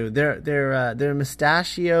them too. They're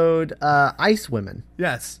mustachioed ice women.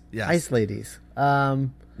 Yes, ice ladies. Not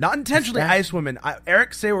intentionally ice women.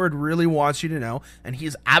 Eric Sayward really wants you to know, and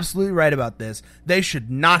he's absolutely right about this, they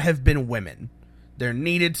should not have been women. They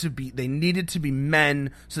needed to be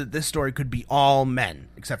men, so that this story could be all men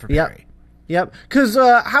except for Perry. Yep, because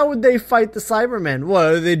how would they fight the Cybermen?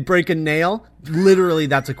 Well, they'd break a nail. Literally,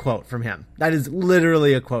 that's a quote from him. That is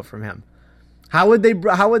literally a quote from him. How would they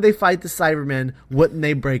fight the Cybermen? Wouldn't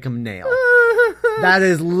they break a nail? That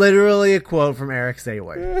is literally a quote from Eric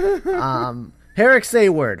Sayward. Eric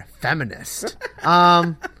Sayward, feminist.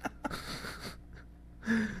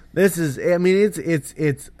 This is, I mean,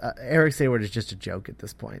 it's Eric Sayward is just a joke at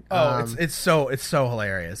this point. It's so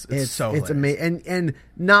hilarious. It's so hilarious. Amazing, and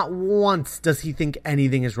not once does he think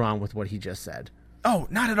anything is wrong with what he just said. Oh,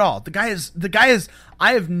 not at all. The guy is.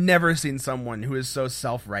 I have never seen someone who is so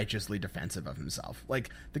self-righteously defensive of himself. Like,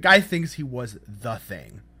 the guy thinks he was the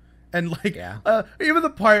thing. And like, even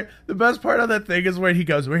the best part of that thing is where he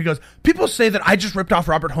goes, people say that I just ripped off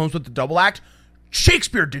Robert Holmes with the double act.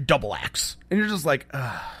 Shakespeare did double acts. And you're just like,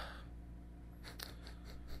 ugh.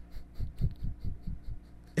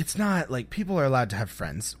 It's not like, people are allowed to have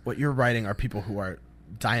friends. What you're writing are people who are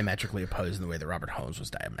diametrically opposed in the way that Robert Holmes was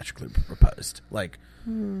diametrically opposed. Like,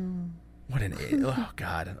 what an idiot. Oh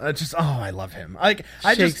god, I love him. Like,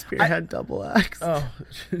 Shakespeare had double acts. Oh,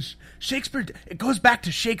 Shakespeare. It goes back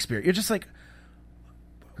to Shakespeare. You're just like,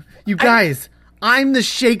 you guys, I'm the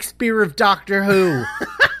Shakespeare of Doctor Who.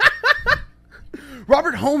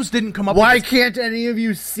 Robert Holmes didn't come up Why with this. Can't any of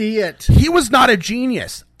you see it? He was not a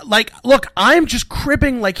genius. Like, look, I'm just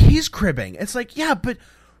cribbing like he's cribbing. It's like, yeah, but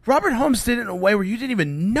Robert Holmes did it in a way where you didn't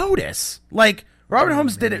even notice. Like, Robert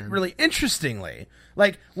Holmes did it really interestingly.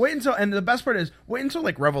 Like, and the best part is, wait until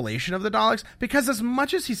like Revelation of the Daleks, because as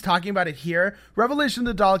much as he's talking about it here, Revelation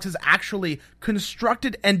of the Daleks is actually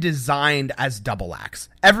constructed and designed as double acts.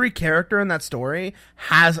 Every character in that story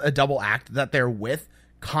has a double act that they're with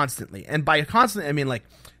constantly. And by constantly, I mean like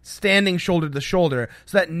standing shoulder to shoulder,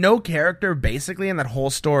 so that no character basically in that whole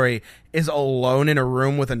story is alone in a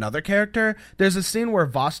room with another character. There's a scene where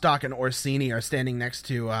Vostok and Orsini are standing next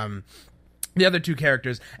to the other two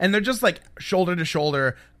characters, and they're just like shoulder to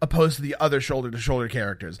shoulder opposed to the other shoulder to shoulder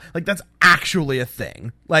characters. Like, that's actually a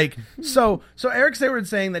thing. Like, so Eric Sayward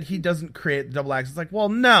saying that he doesn't create the double acts, it's like, well,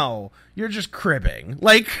 no, you're just cribbing.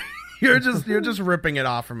 Like, you're just ripping it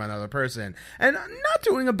off from another person and not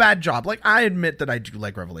doing a bad job. Like, I admit that I do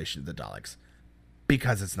like Revelation of the Daleks,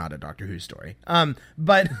 because it's not a Doctor Who story.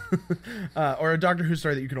 But or a Doctor Who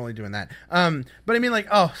story that you can only do in that. But I mean, like,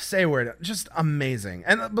 Sayward, just amazing.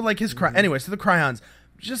 But like his anyway, so the Cryons,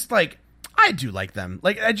 just like, I do like them.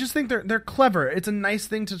 Like, I just think they're clever. It's a nice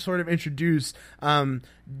thing to sort of introduce.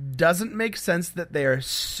 Doesn't make sense that they are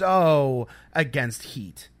so against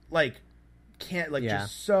heat. Like, can't like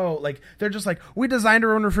just so like, they're just like, we designed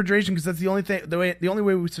our own refrigeration because that's the only thing, the only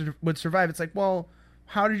way we would survive. It's like, well,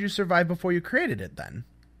 how did you survive before you created it then?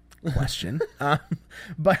 Question.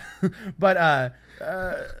 But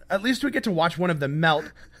at least we get to watch one of them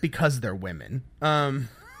melt because they're women. That's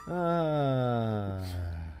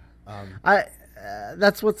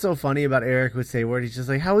what's so funny about Eric would say, where he's just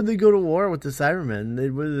like, how would they go to war with the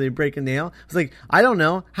Cybermen? Would they break a nail? It's like, I don't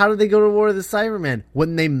know. How did they go to war with the Cybermen?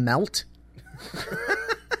 Wouldn't they melt?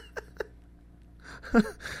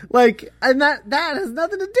 Like, and that has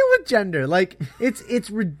nothing to do with gender. Like, it's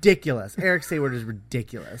ridiculous. Eric Sayward is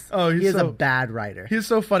ridiculous. Oh, he is a bad writer. He's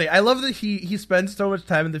so funny. I love that he spends so much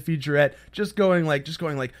time in the featurette just going like,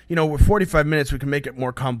 we're 45 minutes, we can make it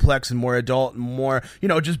more complex and more adult and more,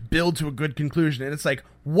 just build to a good conclusion. And it's like,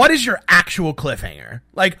 what is your actual cliffhanger?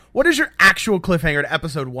 Like, what is your actual cliffhanger to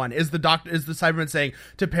episode 1? Is the Cyberman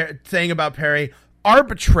saying about Perry,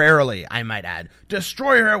 arbitrarily, I might add,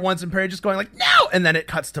 destroy her at once, and Perry just going like, no, and then it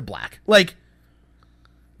cuts to black. Like,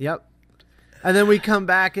 yep. And then we come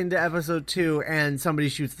back into episode 2 and somebody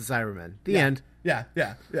shoots the Cyberman. The end. Yeah.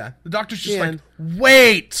 The Doctor's just like,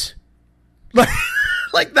 wait.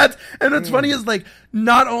 Like that's, and what's funny is like,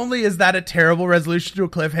 not only is that a terrible resolution to a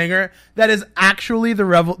cliffhanger, that is actually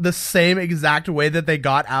the same exact way that they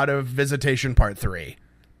got out of Visitation Part 3.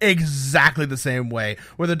 Exactly the same way,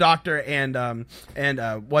 where the Doctor and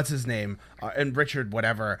what's his name and Richard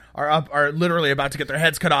whatever are literally about to get their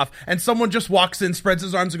heads cut off, and someone just walks in, spreads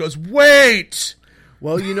his arms, and goes, "Wait."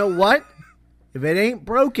 Well, you know what? If it ain't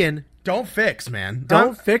broken, don't fix, man.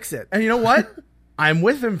 Don't fix it. And you know what? I'm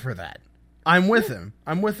with him for that. I'm with him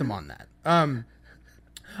on that. I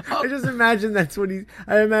just imagine that's what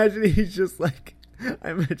I imagine he's just like, I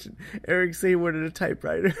imagine Eric Sayward at a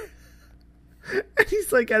typewriter. And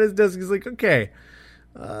he's like at his desk, he's like, okay,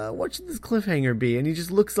 what should this cliffhanger be? And he just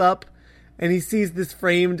looks up and he sees this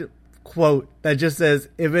framed quote that just says,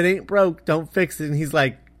 if it ain't broke, don't fix it. And he's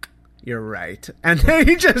like, you're right. And then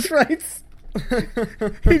he just writes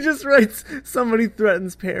somebody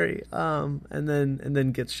threatens Perry, and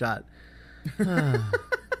then gets shot.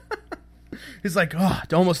 He's like, oh, I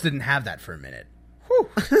almost didn't have that for a minute. Whew.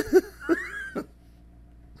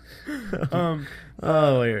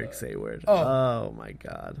 Eric Sayward. Oh my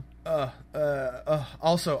God.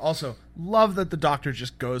 Also, love that the Doctor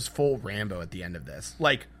just goes full Rambo at the end of this.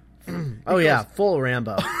 Like, full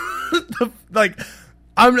Rambo.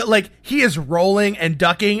 I'm like, he is rolling and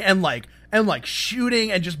ducking and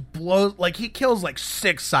shooting and just blows, like he kills like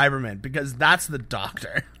 6 Cybermen because that's the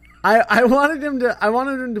Doctor. I wanted him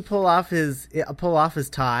to pull off his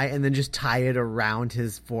tie and then just tie it around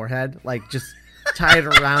his forehead, like just tie it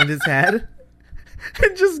around his head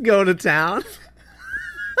and just go to town.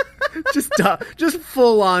 just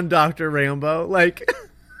full on Dr. Rambo, like.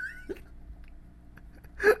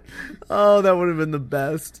 Oh, that would have been the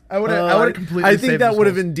best. I would have completely. I think that would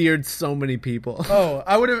have endeared so many people. Oh,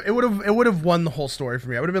 it would have won the whole story for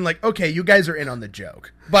me. I would have been like, okay, you guys are in on the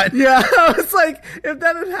joke. But yeah, I was like, if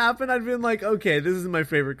that had happened, I'd been like, okay, this is my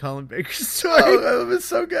favorite Colin Baker story. Oh, it would have been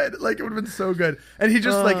so good. Like, it would have been so good. And he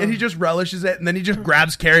just relishes it, and then he just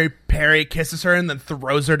grabs Perry, kisses her, and then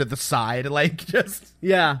throws her to the side, like just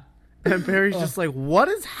yeah. And Perry's just like, what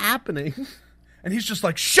is happening? And he's just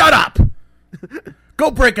like, shut up. Go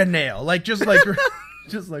break a nail, just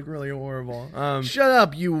really horrible. Shut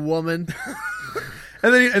up, you woman.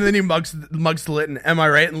 and then he mugs to Lytton. Am I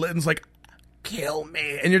right? And Lytton's like, kill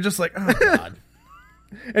me. And you're just like, oh God.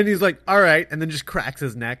 And he's like, all right, and then just cracks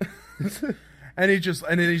his neck. and he just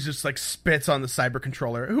like spits on the cyber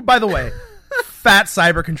controller. Who, by the way, fat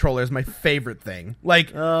cyber controller is my favorite thing.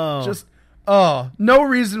 Like, no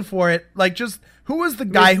reason for it. Like, just who was the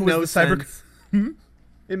guy who was the cyber?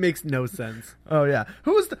 It makes no sense. Oh yeah,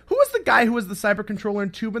 who was the guy who was the cyber controller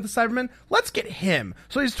in Tube of the Cybermen? Let's get him.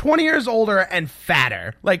 So he's 20 years older and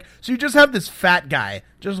fatter. Like, so you just have this fat guy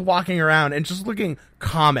just walking around and just looking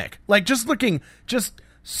comic, like just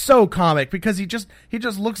so comic because he just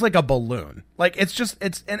looks like a balloon. Like because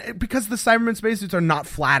the Cybermen spacesuits are not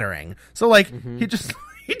flattering. So like he just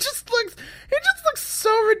looks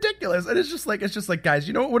so ridiculous, and it's just like guys,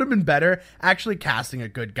 you know what would have been better? Actually casting a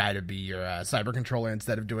good guy to be your cyber controller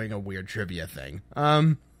instead of doing a weird trivia thing.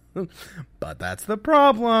 But that's the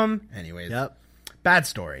problem. Anyways, yep. Bad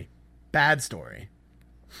story. It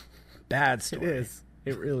is.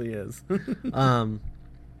 It really is.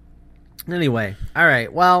 Anyway, all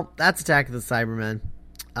right. Well, that's Attack of the Cybermen.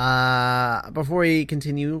 Before we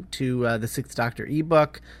continue to the Sixth Doctor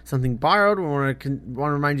ebook, Something Borrowed, we want to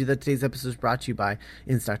remind you that today's episode is brought to you by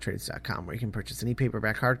InStockTrades.com, where you can purchase any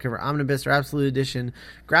paperback, hardcover, omnibus, or absolute edition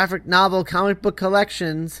graphic novel, comic book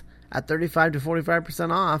collections at 35 to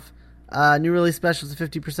 45% off. New release specials at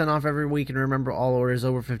 50% off every week, and remember, all orders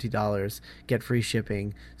over $50 get free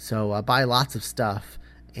shipping. So buy lots of stuff,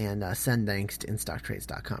 and send thanks to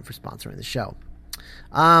InStockTrades.com for sponsoring the show.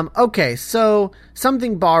 Okay, so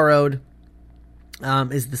Something Borrowed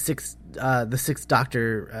is the sixth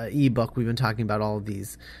Doctor ebook. We've been talking about all of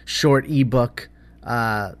these short ebook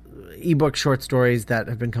short stories that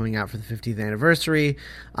have been coming out for the 50th anniversary.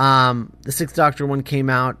 The Sixth Doctor one came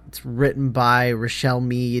out. It's written by Rochelle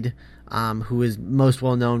Mead. who is most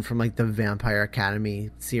well known from like the Vampire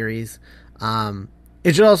Academy series.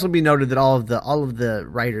 It should also be noted that all of the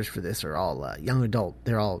writers for this are all young adult.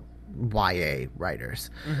 They're all YA writers.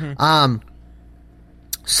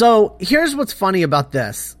 So here's what's funny about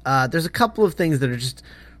this. There's a couple of things that are just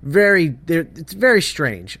it's very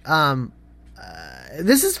strange.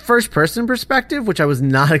 This is first person perspective, which I was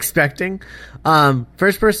not expecting.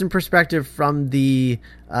 First person perspective from the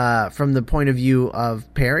point of view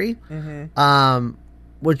of Perry.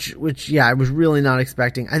 Which yeah, I was really not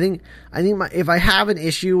expecting. I think if I have an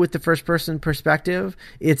issue with the first person perspective,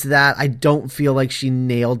 it's that I don't feel like she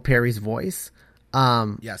nailed Perry's voice.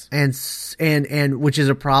 Yes. And which is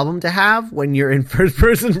a problem to have when you're in first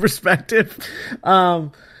person perspective.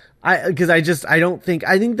 I think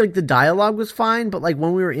like the dialogue was fine, but like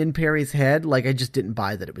when we were in Perry's head, like I just didn't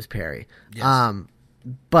buy that it was Perry. Yes.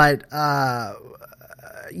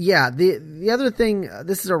 Yeah, the other thing,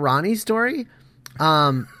 this is a Ronnie story.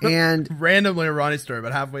 And randomly a Ronnie story,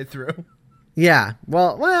 but halfway through. Yeah.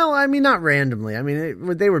 Well, I mean, not randomly. I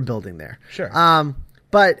mean, they were building there. Sure.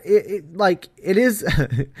 But it is,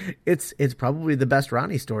 it's probably the best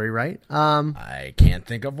Ronnie story, right? I can't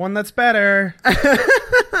think of one that's better.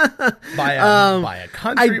 by a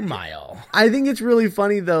country mile. I think it's really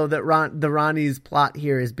funny though that the Ronnie's plot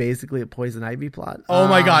here is basically a Poison Ivy plot. Oh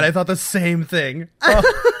my God, I thought the same thing.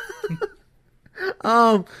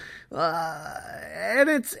 And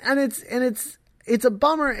it's a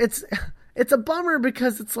bummer. It's a bummer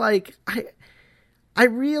because it's like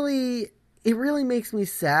it really makes me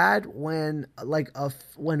sad when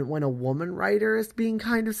when a woman writer is being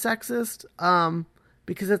kind of sexist.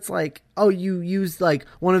 Because it's like, oh, you use like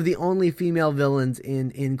one of the only female villains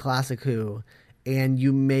in Classic Who, and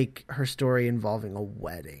you make her story involving a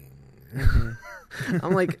wedding.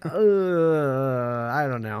 I'm like, I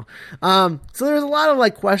don't know. So there's a lot of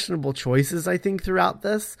like questionable choices, I think, throughout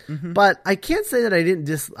this, but I can't say that I didn't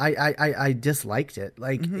I disliked it.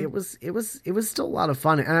 Like it was still a lot of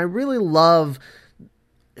fun. And I really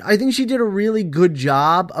I think she did a really good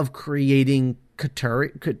job of creating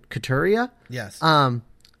Katuria. Yes.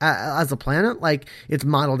 As a planet, like it's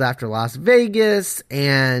modeled after Las Vegas,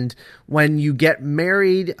 and when you get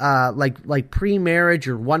married, like pre-marriage,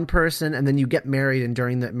 you're one person, and then you get married, and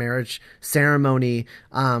during the marriage ceremony,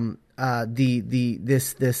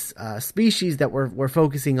 this species that we're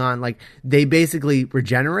focusing on, like they basically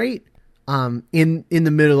regenerate in the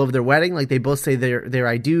middle of their wedding. Like they both say their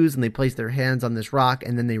I do's, and they place their hands on this rock,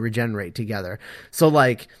 and then they regenerate together.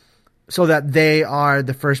 So that they are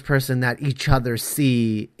the first person that each other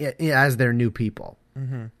see as their new people.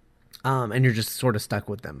 And you're just sort of stuck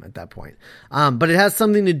with them at that point. But it has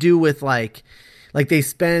something to do with like they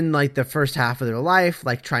spend like the first half of their life,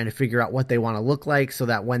 like trying to figure out what they want to look like, so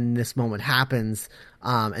that when this moment happens,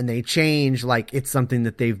 and they change, like it's something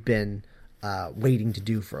that they've been waiting to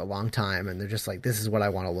do for a long time. And they're just like, this is what I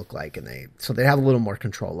want to look like. And they have a little more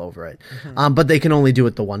control over it. But they can only do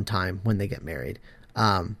it the one time when they get married.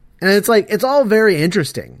 And it's like, it's all very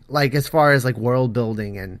interesting, like as far as like world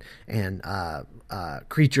building and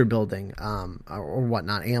creature building, or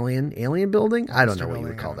whatnot, alien building. I don't know what you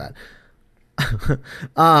would call that.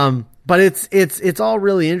 But it's all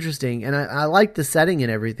really interesting, and I like the setting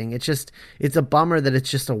and everything. It's a bummer that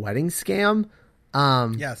it's just a wedding scam.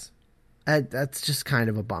 Yes. That's just kind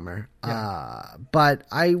of a bummer. Yeah. But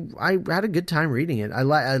I had a good time reading it.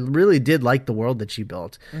 I really did like the world that she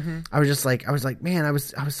built. I was like, man, I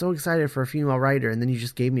was so excited for a female writer, and then you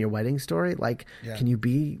just gave me a wedding story. Like, can you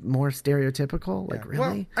be more stereotypical? Like, really?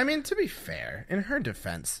 Well, I mean, to be fair, in her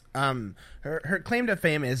defense, her claim to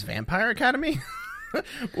fame is Vampire Academy.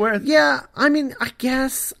 Yeah, I mean, I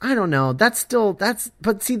guess, I don't know.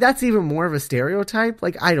 But see, that's even more of a stereotype.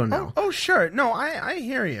 Like, I don't know. Oh, sure. No, I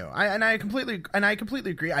hear you. I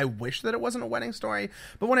completely agree. I wish that it wasn't a wedding story,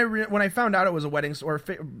 but when I found out it was a wedding story,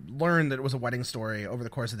 learned that it was a wedding story over the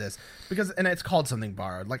course of this, and it's called Something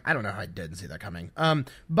Borrowed. Like, I don't know how I didn't see that coming.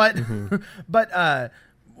 But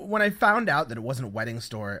when I found out that it wasn't a wedding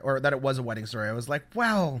story, or that it was a wedding story, I was like,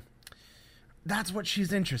 well, that's what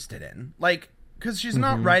she's interested in. Like, because she's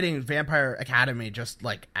not writing Vampire Academy just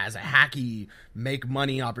like as a hacky make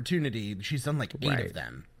money opportunity. She's done like 8 of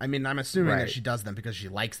them. I mean, I'm assuming that she does them because she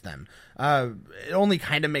likes them. It only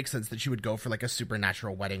kind of makes sense that she would go for like a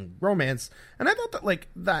supernatural wedding romance. And I thought that like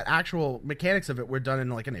that actual mechanics of it were done in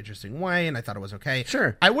like an interesting way, and I thought it was okay.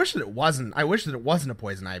 Sure. I wish that it wasn't a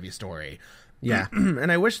Poison Ivy story. Yeah.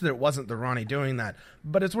 And I wish that it wasn't the Ronnie doing that.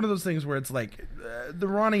 But it's one of those things where it's like, the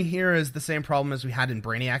Ronnie here is the same problem as we had in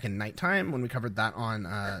Brainiac and Nighttime when we covered that on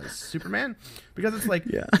Superman. Because it's like,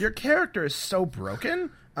 your character is so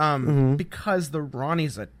broken because the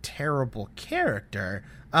Ronnie's a terrible character.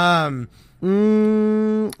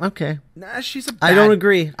 Okay. Nah, she's a I don't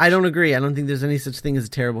agree. I don't think there's any such thing as a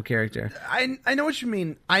terrible character. I know what you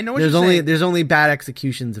mean. I know what There's you're saying. there's only bad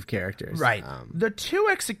executions of characters. Right. The two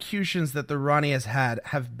executions that the Ronnie has had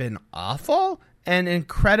have been awful and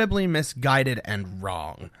incredibly misguided and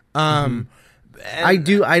wrong. And I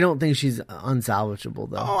don't think she's unsalvageable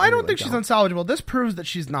though. I don't think she's unsalvageable. This proves that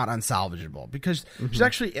she's not unsalvageable because she's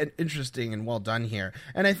actually interesting and well done here.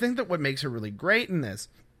 And I think that what makes her really great in this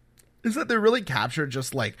is that they really captured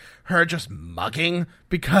just like her just mugging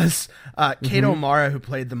because Kate O'Mara, who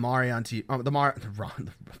played the Mara on TV, the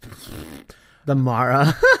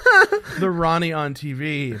Mara, the Ronnie on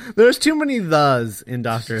TV. There's too many thes in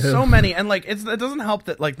Doctor Who. So many, and like it doesn't help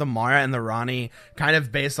that like the Mara and the Ronnie kind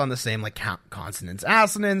of based on the same like consonants,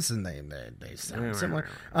 assonants, and they sound similar.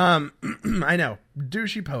 I know,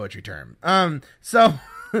 douchey poetry term. So.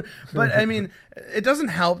 But I mean, it doesn't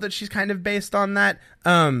help that she's kind of based on that.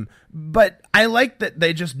 But I like that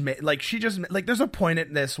they just made like there's a point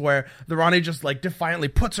in this where the Ronnie just like defiantly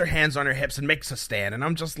puts her hands on her hips and makes a stand, and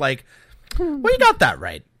I'm just like, well, you got that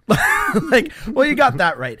right. You got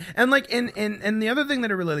that right. And like and the other thing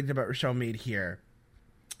that I really liked about Rochelle Mead here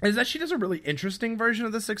is that she does a really interesting version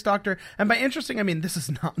of the Sixth Doctor. And by interesting, I mean, this is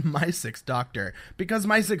not my Sixth Doctor, because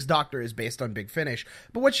my Sixth Doctor is based on Big Finish.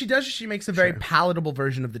 But what she does is she makes a very palatable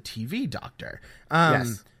version of the TV Doctor.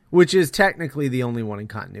 Yes. Which is technically the only one in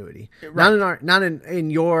continuity. Right. Not in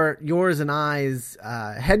yours and I's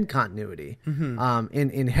head continuity.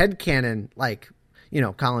 In head canon, like,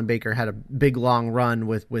 Colin Baker had a big long run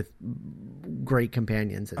with great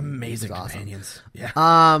companions. Amazing companions.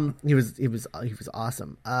 Awesome. Yeah. He was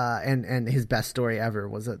awesome. And his best story ever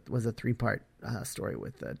was a 3-part story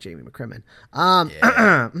with Jamie McCrimmon.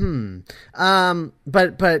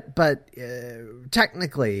 But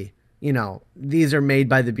technically, these are made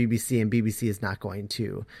by the BBC, and BBC is not going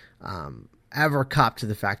to ever cop to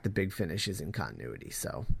the fact that Big Finish is in continuity.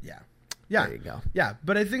 So yeah. There you go. Yeah,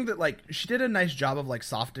 but I think that like she did a nice job of like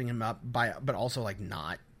softening him up but also like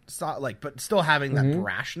not but still having that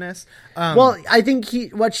brashness. Well, I think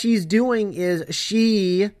what she's doing is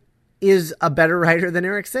she is a better writer than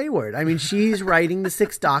Eric Sayward. I mean, she's writing the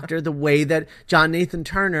Sixth Doctor the way that John Nathan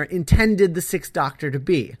Turner intended the Sixth Doctor to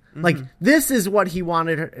be. Like, this is what he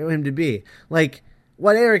wanted him to be. Like,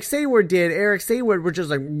 what Eric Sayward did, Eric Sayward was just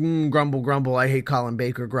like, grumble, grumble, I hate Colin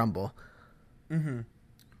Baker, grumble. And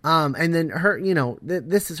then her,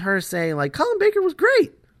 this is her saying like, Colin Baker was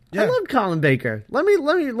great. Yeah. I loved Colin Baker. Let me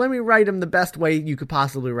write him the best way you could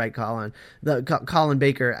possibly write Colin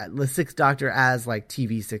Baker, the Sixth Doctor, as like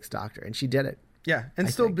TV Sixth Doctor, and she did it. Yeah, and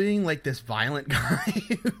still being like this violent guy.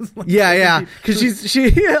 Like, yeah, because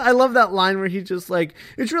she. I love that line where he's just like,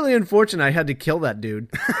 "It's really unfortunate I had to kill that dude."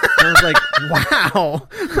 And I was like, "Wow,"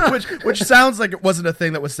 which sounds like it wasn't a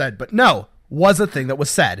thing that was said, but no, was a thing that was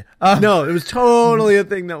said. No, it was totally a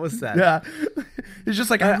thing that was said. Yeah, it's just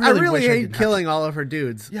like I really hate killing all of her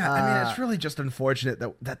dudes. Yeah, I mean, it's really just unfortunate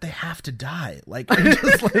that they have to die. Like,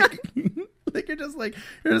 just like, you're just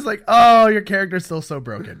like, oh, your character's still so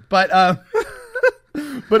broken, but.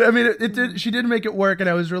 But I mean, it did. She did make it work, and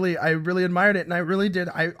I really admired it, and I really did.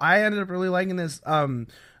 I ended up really liking this.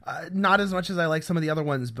 Not as much as I like some of the other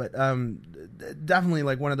ones, but definitely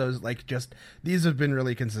like one of those. Like, just these have been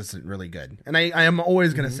really consistent, really good, and I am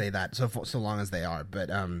always going to say that so long as they are. But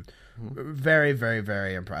very, very,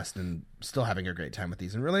 very impressed, and still having a great time with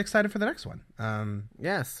these, and really excited for the next one.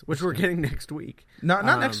 Yes, which we're getting next week. Not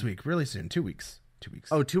next week, really soon. 2 weeks. 2 weeks.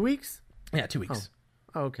 Oh, 2 weeks? Yeah, 2 weeks.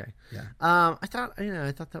 Oh, okay. Yeah. I thought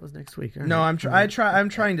that was next week. No, I'm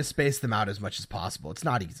trying to space them out as much as possible. It's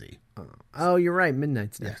not easy. Oh, you're right.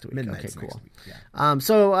 Midnight's next week. Midnight's okay, cool. Next week. Yeah.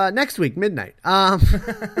 So next week, midnight. And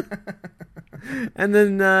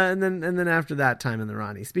then after that, Time in the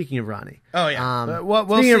Ronnie. Speaking of Ronnie. Oh yeah.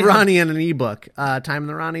 Speaking of Ronnie and an ebook, Time in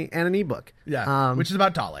the Ronnie and an ebook. Yeah. Which is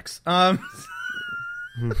about Daleks.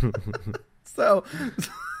 So.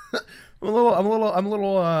 I'm a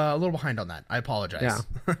little behind on that. I apologize. Yeah.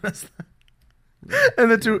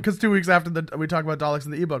 And then because 2 weeks after we talk about Daleks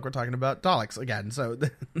in the ebook, we're talking about Daleks again. So,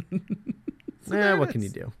 what can you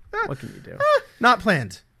do? What can you do? Not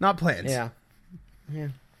planned. Yeah.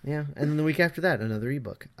 And then the week after that, another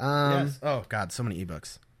ebook. Yes. Oh God, so many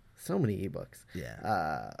ebooks.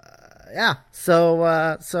 Yeah. Yeah.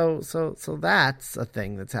 So that's a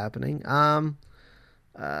thing that's happening. We got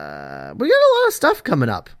a lot of stuff coming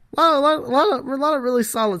up. A lot of really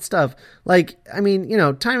solid stuff. Like, I mean,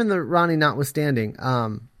 Time in the Ronnie notwithstanding,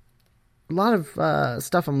 a lot of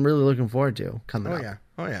stuff I'm really looking forward to coming up.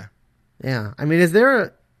 Oh yeah. Yeah. I mean, is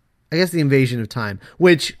there I guess The Invasion of Time,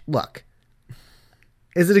 which, look,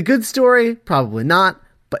 is it a good story? Probably not.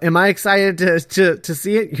 But am I excited to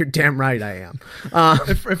see it? You're damn right I am.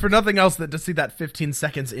 If for nothing else, than to see that 15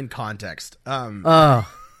 seconds in context.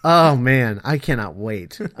 Oh man, I cannot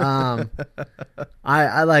wait.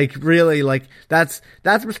 I like really like that's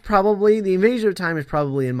probably The Invasion of Time is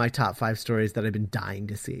probably in my top 5 stories that I've been dying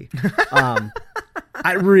to see. I'm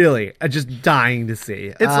just dying to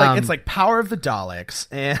see. It's like Power of the Daleks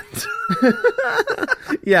and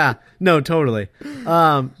yeah, no, totally.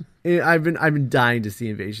 I've been dying to see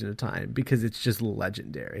Invasion of Time because it's just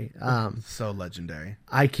legendary. So legendary.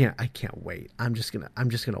 I can't wait. I'm just gonna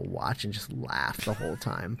watch and just laugh the whole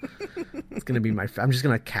time. It's gonna be I'm just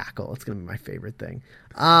gonna cackle. It's gonna be my favorite thing.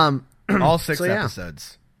 All 6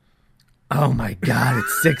 episodes. Oh my god,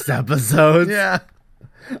 it's 6 episodes. Yeah.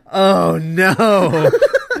 Oh no.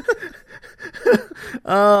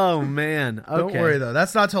 Oh man. Okay. Don't worry though.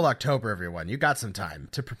 That's not till October, everyone. You got some time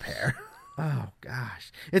to prepare. Oh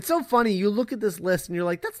gosh, it's so funny. You look at this list and you're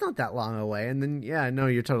like, "That's not that long away," and then no,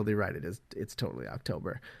 you're totally right. It is. It's totally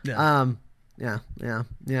October. Yeah. Yeah.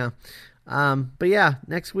 But yeah,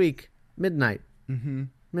 next week, midnight. Mm-hmm.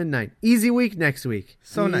 Midnight. Easy week next week.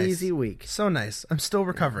 So nice. Easy week. So nice. I'm still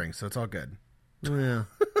recovering, so it's all good. Yeah.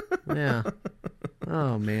 Yeah.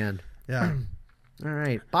 Oh man. Yeah. All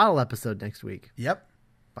right. Bottle episode next week. Yep.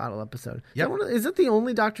 Bottle episode. Yep. Is it the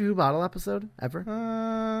only Doctor Who bottle episode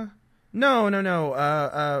ever? No.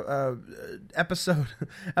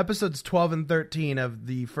 Episodes 12 and 13 of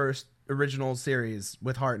the first original series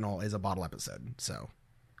with Hartnell is a bottle episode. So.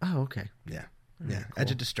 Oh, okay. Yeah. Cool.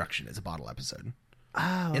 Edge of Destruction is a bottle episode.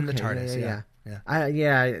 Oh, okay. In the TARDIS. Yeah.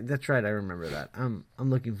 That's right. I remember that. I'm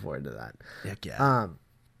looking forward to that. Heck yeah.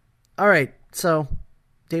 All right. So,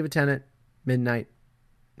 David Tennant, midnight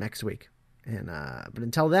next week. And but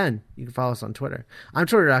until then, you can follow us on Twitter. I'm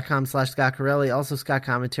twitter.com/Scott Corelli, also Scott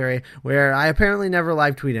Commentary, where I apparently never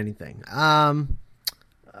live tweet anything. But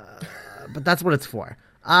that's what it's for.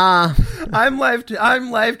 I'm live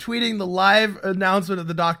tweeting the live announcement of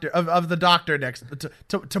the Doctor next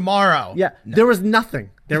tomorrow. Yeah, no. There was nothing.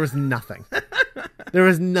 There was nothing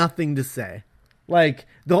to say. Like,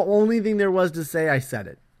 the only thing there was to say, I said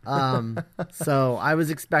it. So I was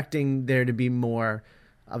expecting there to be more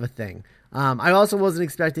of a thing. I also wasn't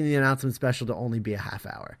expecting the announcement special to only be a half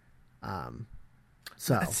hour.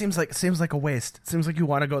 So it seems like a waste. It seems like you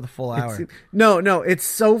want to go the full hour. No, it's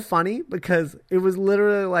so funny because it was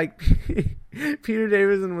literally like Peter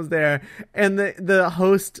Davison was there, and the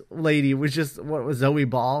host lady was just, what was Zoe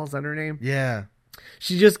Ball? Is that her name? Yeah.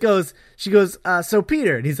 She goes, so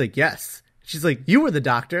Peter, and he's like, yes. She's like, you were the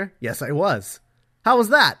Doctor? Yes, I was. How was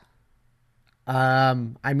that?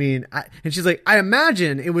 And she's like, I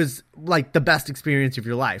imagine it was like the best experience of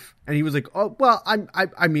your life. And he was like, oh, well, I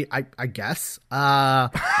guess,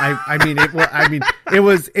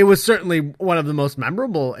 it was certainly one of the most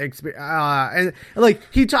memorable and like,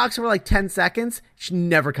 he talks for like 10 seconds. She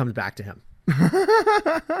never comes back to him.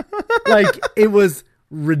 Like, it was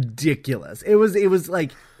ridiculous. It was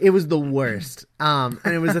the worst. And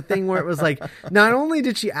it was a thing where it was like, not only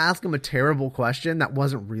did she ask him a terrible question that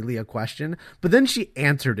wasn't really a question, but then she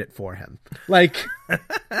answered it for him. Like,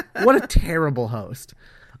 what a terrible host.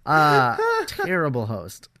 Terrible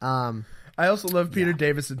host. I also love Peter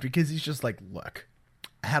Davison because he's just like, look,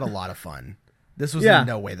 I had a lot of fun. This was in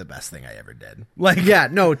no way the best thing I ever did. Like, yeah,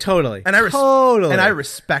 no, totally. And I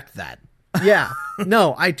respect that. Yeah,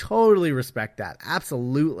 no, I totally respect that.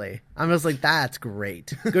 Absolutely. I'm just like, that's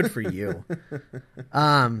great. Good for you.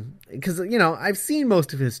 Because, I've seen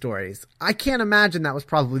most of his stories. I can't imagine that was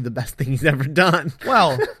probably the best thing he's ever done.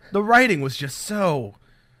 Well, the writing was just so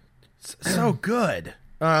good.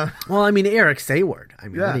 Well, Eric Sayward.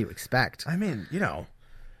 What do you expect?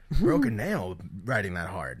 Broken nail writing that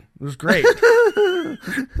hard. It was great.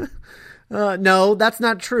 No, that's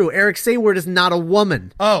not true. Eric Sayward is not a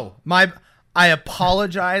woman. Oh, I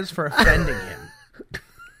apologize for offending him.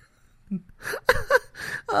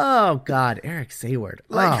 Oh God, Eric Sayward.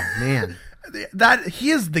 Oh man. That he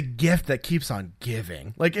is the gift that keeps on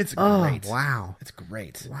giving. Like, it's great. Wow. It's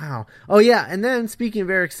great. Wow. Oh yeah, and then speaking of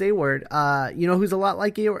Eric Sayward, who's a lot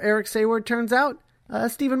like Eric Sayward turns out?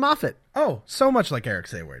 Stephen Moffat. Oh, so much like Eric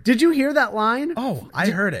Sayward. Did you hear that line? Oh, I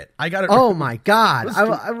heard it. I got it. Oh my God.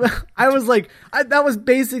 I was like, that was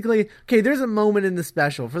basically, okay, there's a moment in the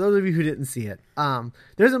special, for those of you who didn't see it.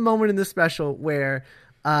 There's a moment in the special where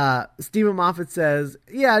Stephen Moffat says,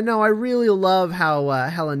 yeah, no, I really love how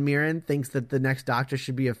Helen Mirren thinks that the next Doctor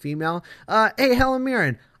should be a female. Hey, Helen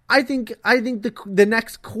Mirren, I think the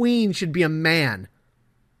next queen should be a man.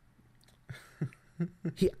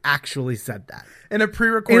 He actually said that. In a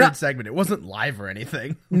pre-recorded segment. It wasn't live or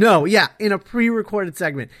anything. No, yeah, in a pre-recorded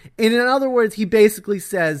segment. And in other words, he basically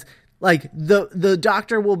says, like, the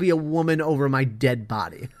doctor will be a woman over my dead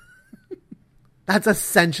body. That's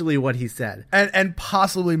essentially what he said. And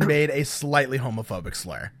possibly made a slightly homophobic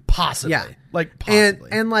slur. Possibly. Yeah. Like,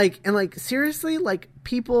 possibly. And like, seriously, like,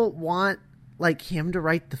 people want, like, him to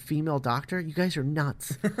write the female doctor? You guys are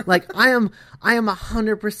nuts. Like, I am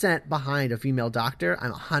 100% behind a female doctor.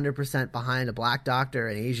 I'm 100% behind a black doctor,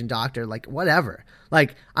 an Asian doctor, like, whatever.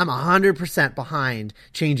 Like, I'm 100% behind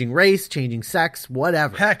changing race, changing sex,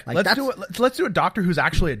 whatever. Heck, like, let's do a doctor who's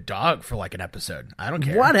actually a dog for, like, an episode. I don't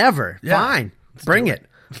care. Whatever. Yeah. Fine. Bring it.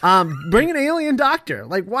 Bring an alien doctor.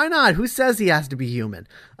 Like, why not? Who says he has to be human?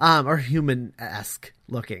 Or human-esque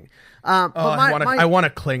looking. I want a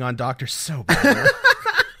Klingon doctor so bad.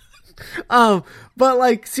 But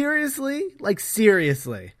like seriously,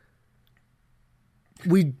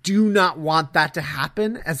 we do not want that to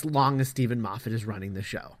happen as long as Stephen Moffat is running the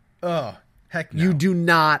show. Oh, heck no. You do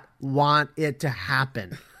not want it to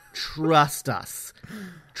happen. Trust us.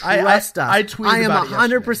 Trust us. I tweeted about it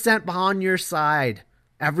yesterday. 100% on your side.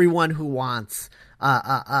 Everyone who wants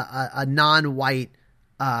a non-white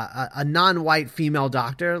female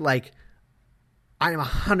doctor, like, I am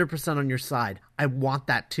 100% on your side. I want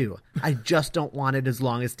that too. I just don't want it as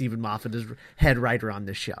long as Stephen Moffat is head writer on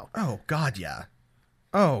this show. Oh God, yeah.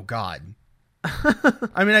 Oh God.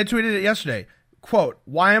 I mean, I tweeted it yesterday. Quote,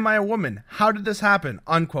 "Why am I a woman? How did this happen?"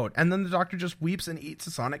 Unquote. And then the doctor just weeps and eats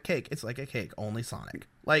a Sonic cake. It's like a cake, only Sonic.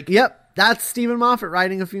 Like, yep, that's Stephen Moffat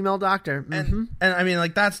writing a female doctor. And I mean,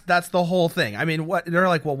 like, that's the whole thing. I mean, what they're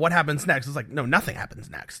like, well, what happens next? It's like, no, nothing happens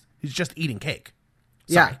next. He's just eating cake.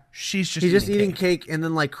 Sorry, yeah, he's just eating cake and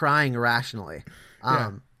then like crying irrationally.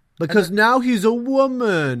 Because now he's a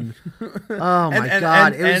woman. Oh my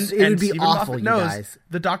God. It would be Stephen awful, Moffat you knows guys.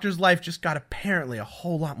 The doctor's life just got apparently a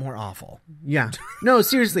whole lot more awful. Yeah. No,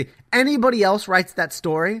 seriously. Anybody else writes that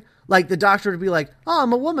story, like the doctor would be like, oh,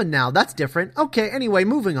 I'm a woman now. That's different. Okay, anyway,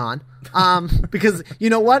 moving on. Because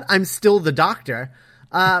you know what? I'm still the doctor.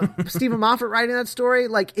 Stephen Moffat writing that story,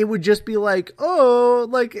 like, it would just be like, oh,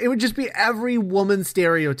 like, it would just be every woman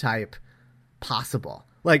stereotype possible.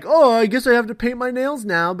 Like, oh, I guess I have to paint my nails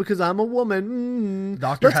now because I'm a woman.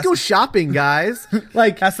 Let's go shopping, guys.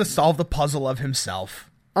 Like, has to solve the puzzle of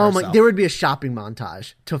himself. Oh my! There would be a shopping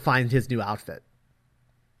montage to find his new outfit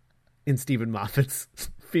in Stephen Moffat's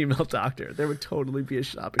female doctor. There would totally be a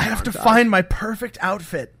shopping. I have to find my perfect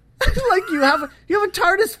outfit. Like, you have a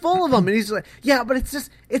TARDIS full of them, and he's like, yeah, but it's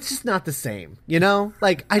just not the same, you know?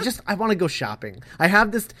 Like, I want to go shopping. I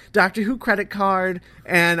have this Doctor Who credit card,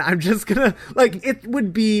 and I'm just gonna, like, it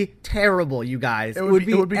would be terrible, you guys. It would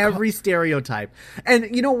be every stereotype.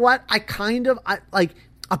 And you know what?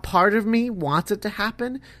 A part of me wants it to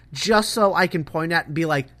happen just so I can point at and be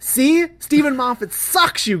like, see? Stephen Moffat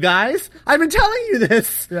sucks, you guys. I've been telling you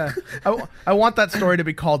this. Yeah. I want that story to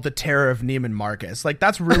be called The Terror of Neiman Marcus. Like,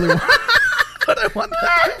 that's really what I want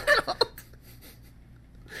that to be called.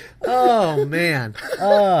 Oh, man.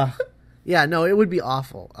 Yeah, no, it would be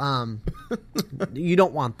awful. You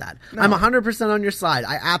don't want that. No. I'm 100% on your side.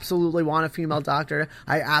 I absolutely want a female doctor.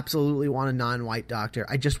 I absolutely want a non-white doctor.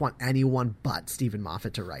 I just want anyone but Stephen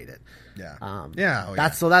Moffat to write it. Yeah.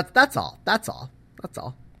 That's all. That's all.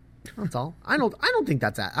 I don't think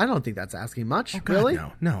that's asking much. Oh, God, really?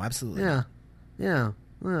 No, absolutely. Yeah.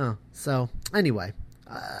 So anyway,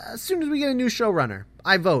 as soon as we get a new showrunner,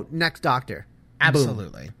 I vote next Doctor.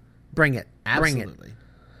 Absolutely. Boom. Bring it. Absolutely.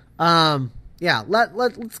 Yeah,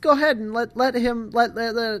 let's go ahead and let the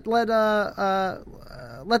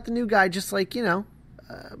new guy just, like, you know,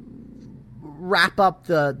 wrap up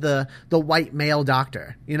the white male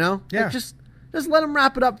doctor, you know? Yeah. Like, just let him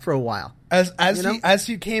wrap it up for a while. As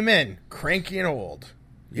he came in, cranky and old.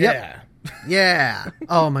 Yeah. Yep. Yeah.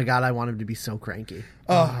 Oh my God, I want him to be so cranky.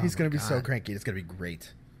 Oh, he's going to be so cranky. It's going to be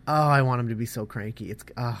great. Oh, I want him to be so cranky.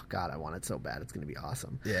 Oh God, I want it so bad. It's going to be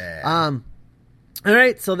awesome. Yeah. All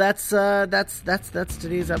right, so that's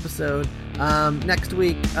today's episode. Next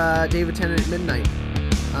week, David Tennant at midnight.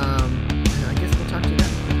 I guess we'll talk to you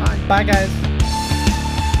then. Bye. Bye, guys.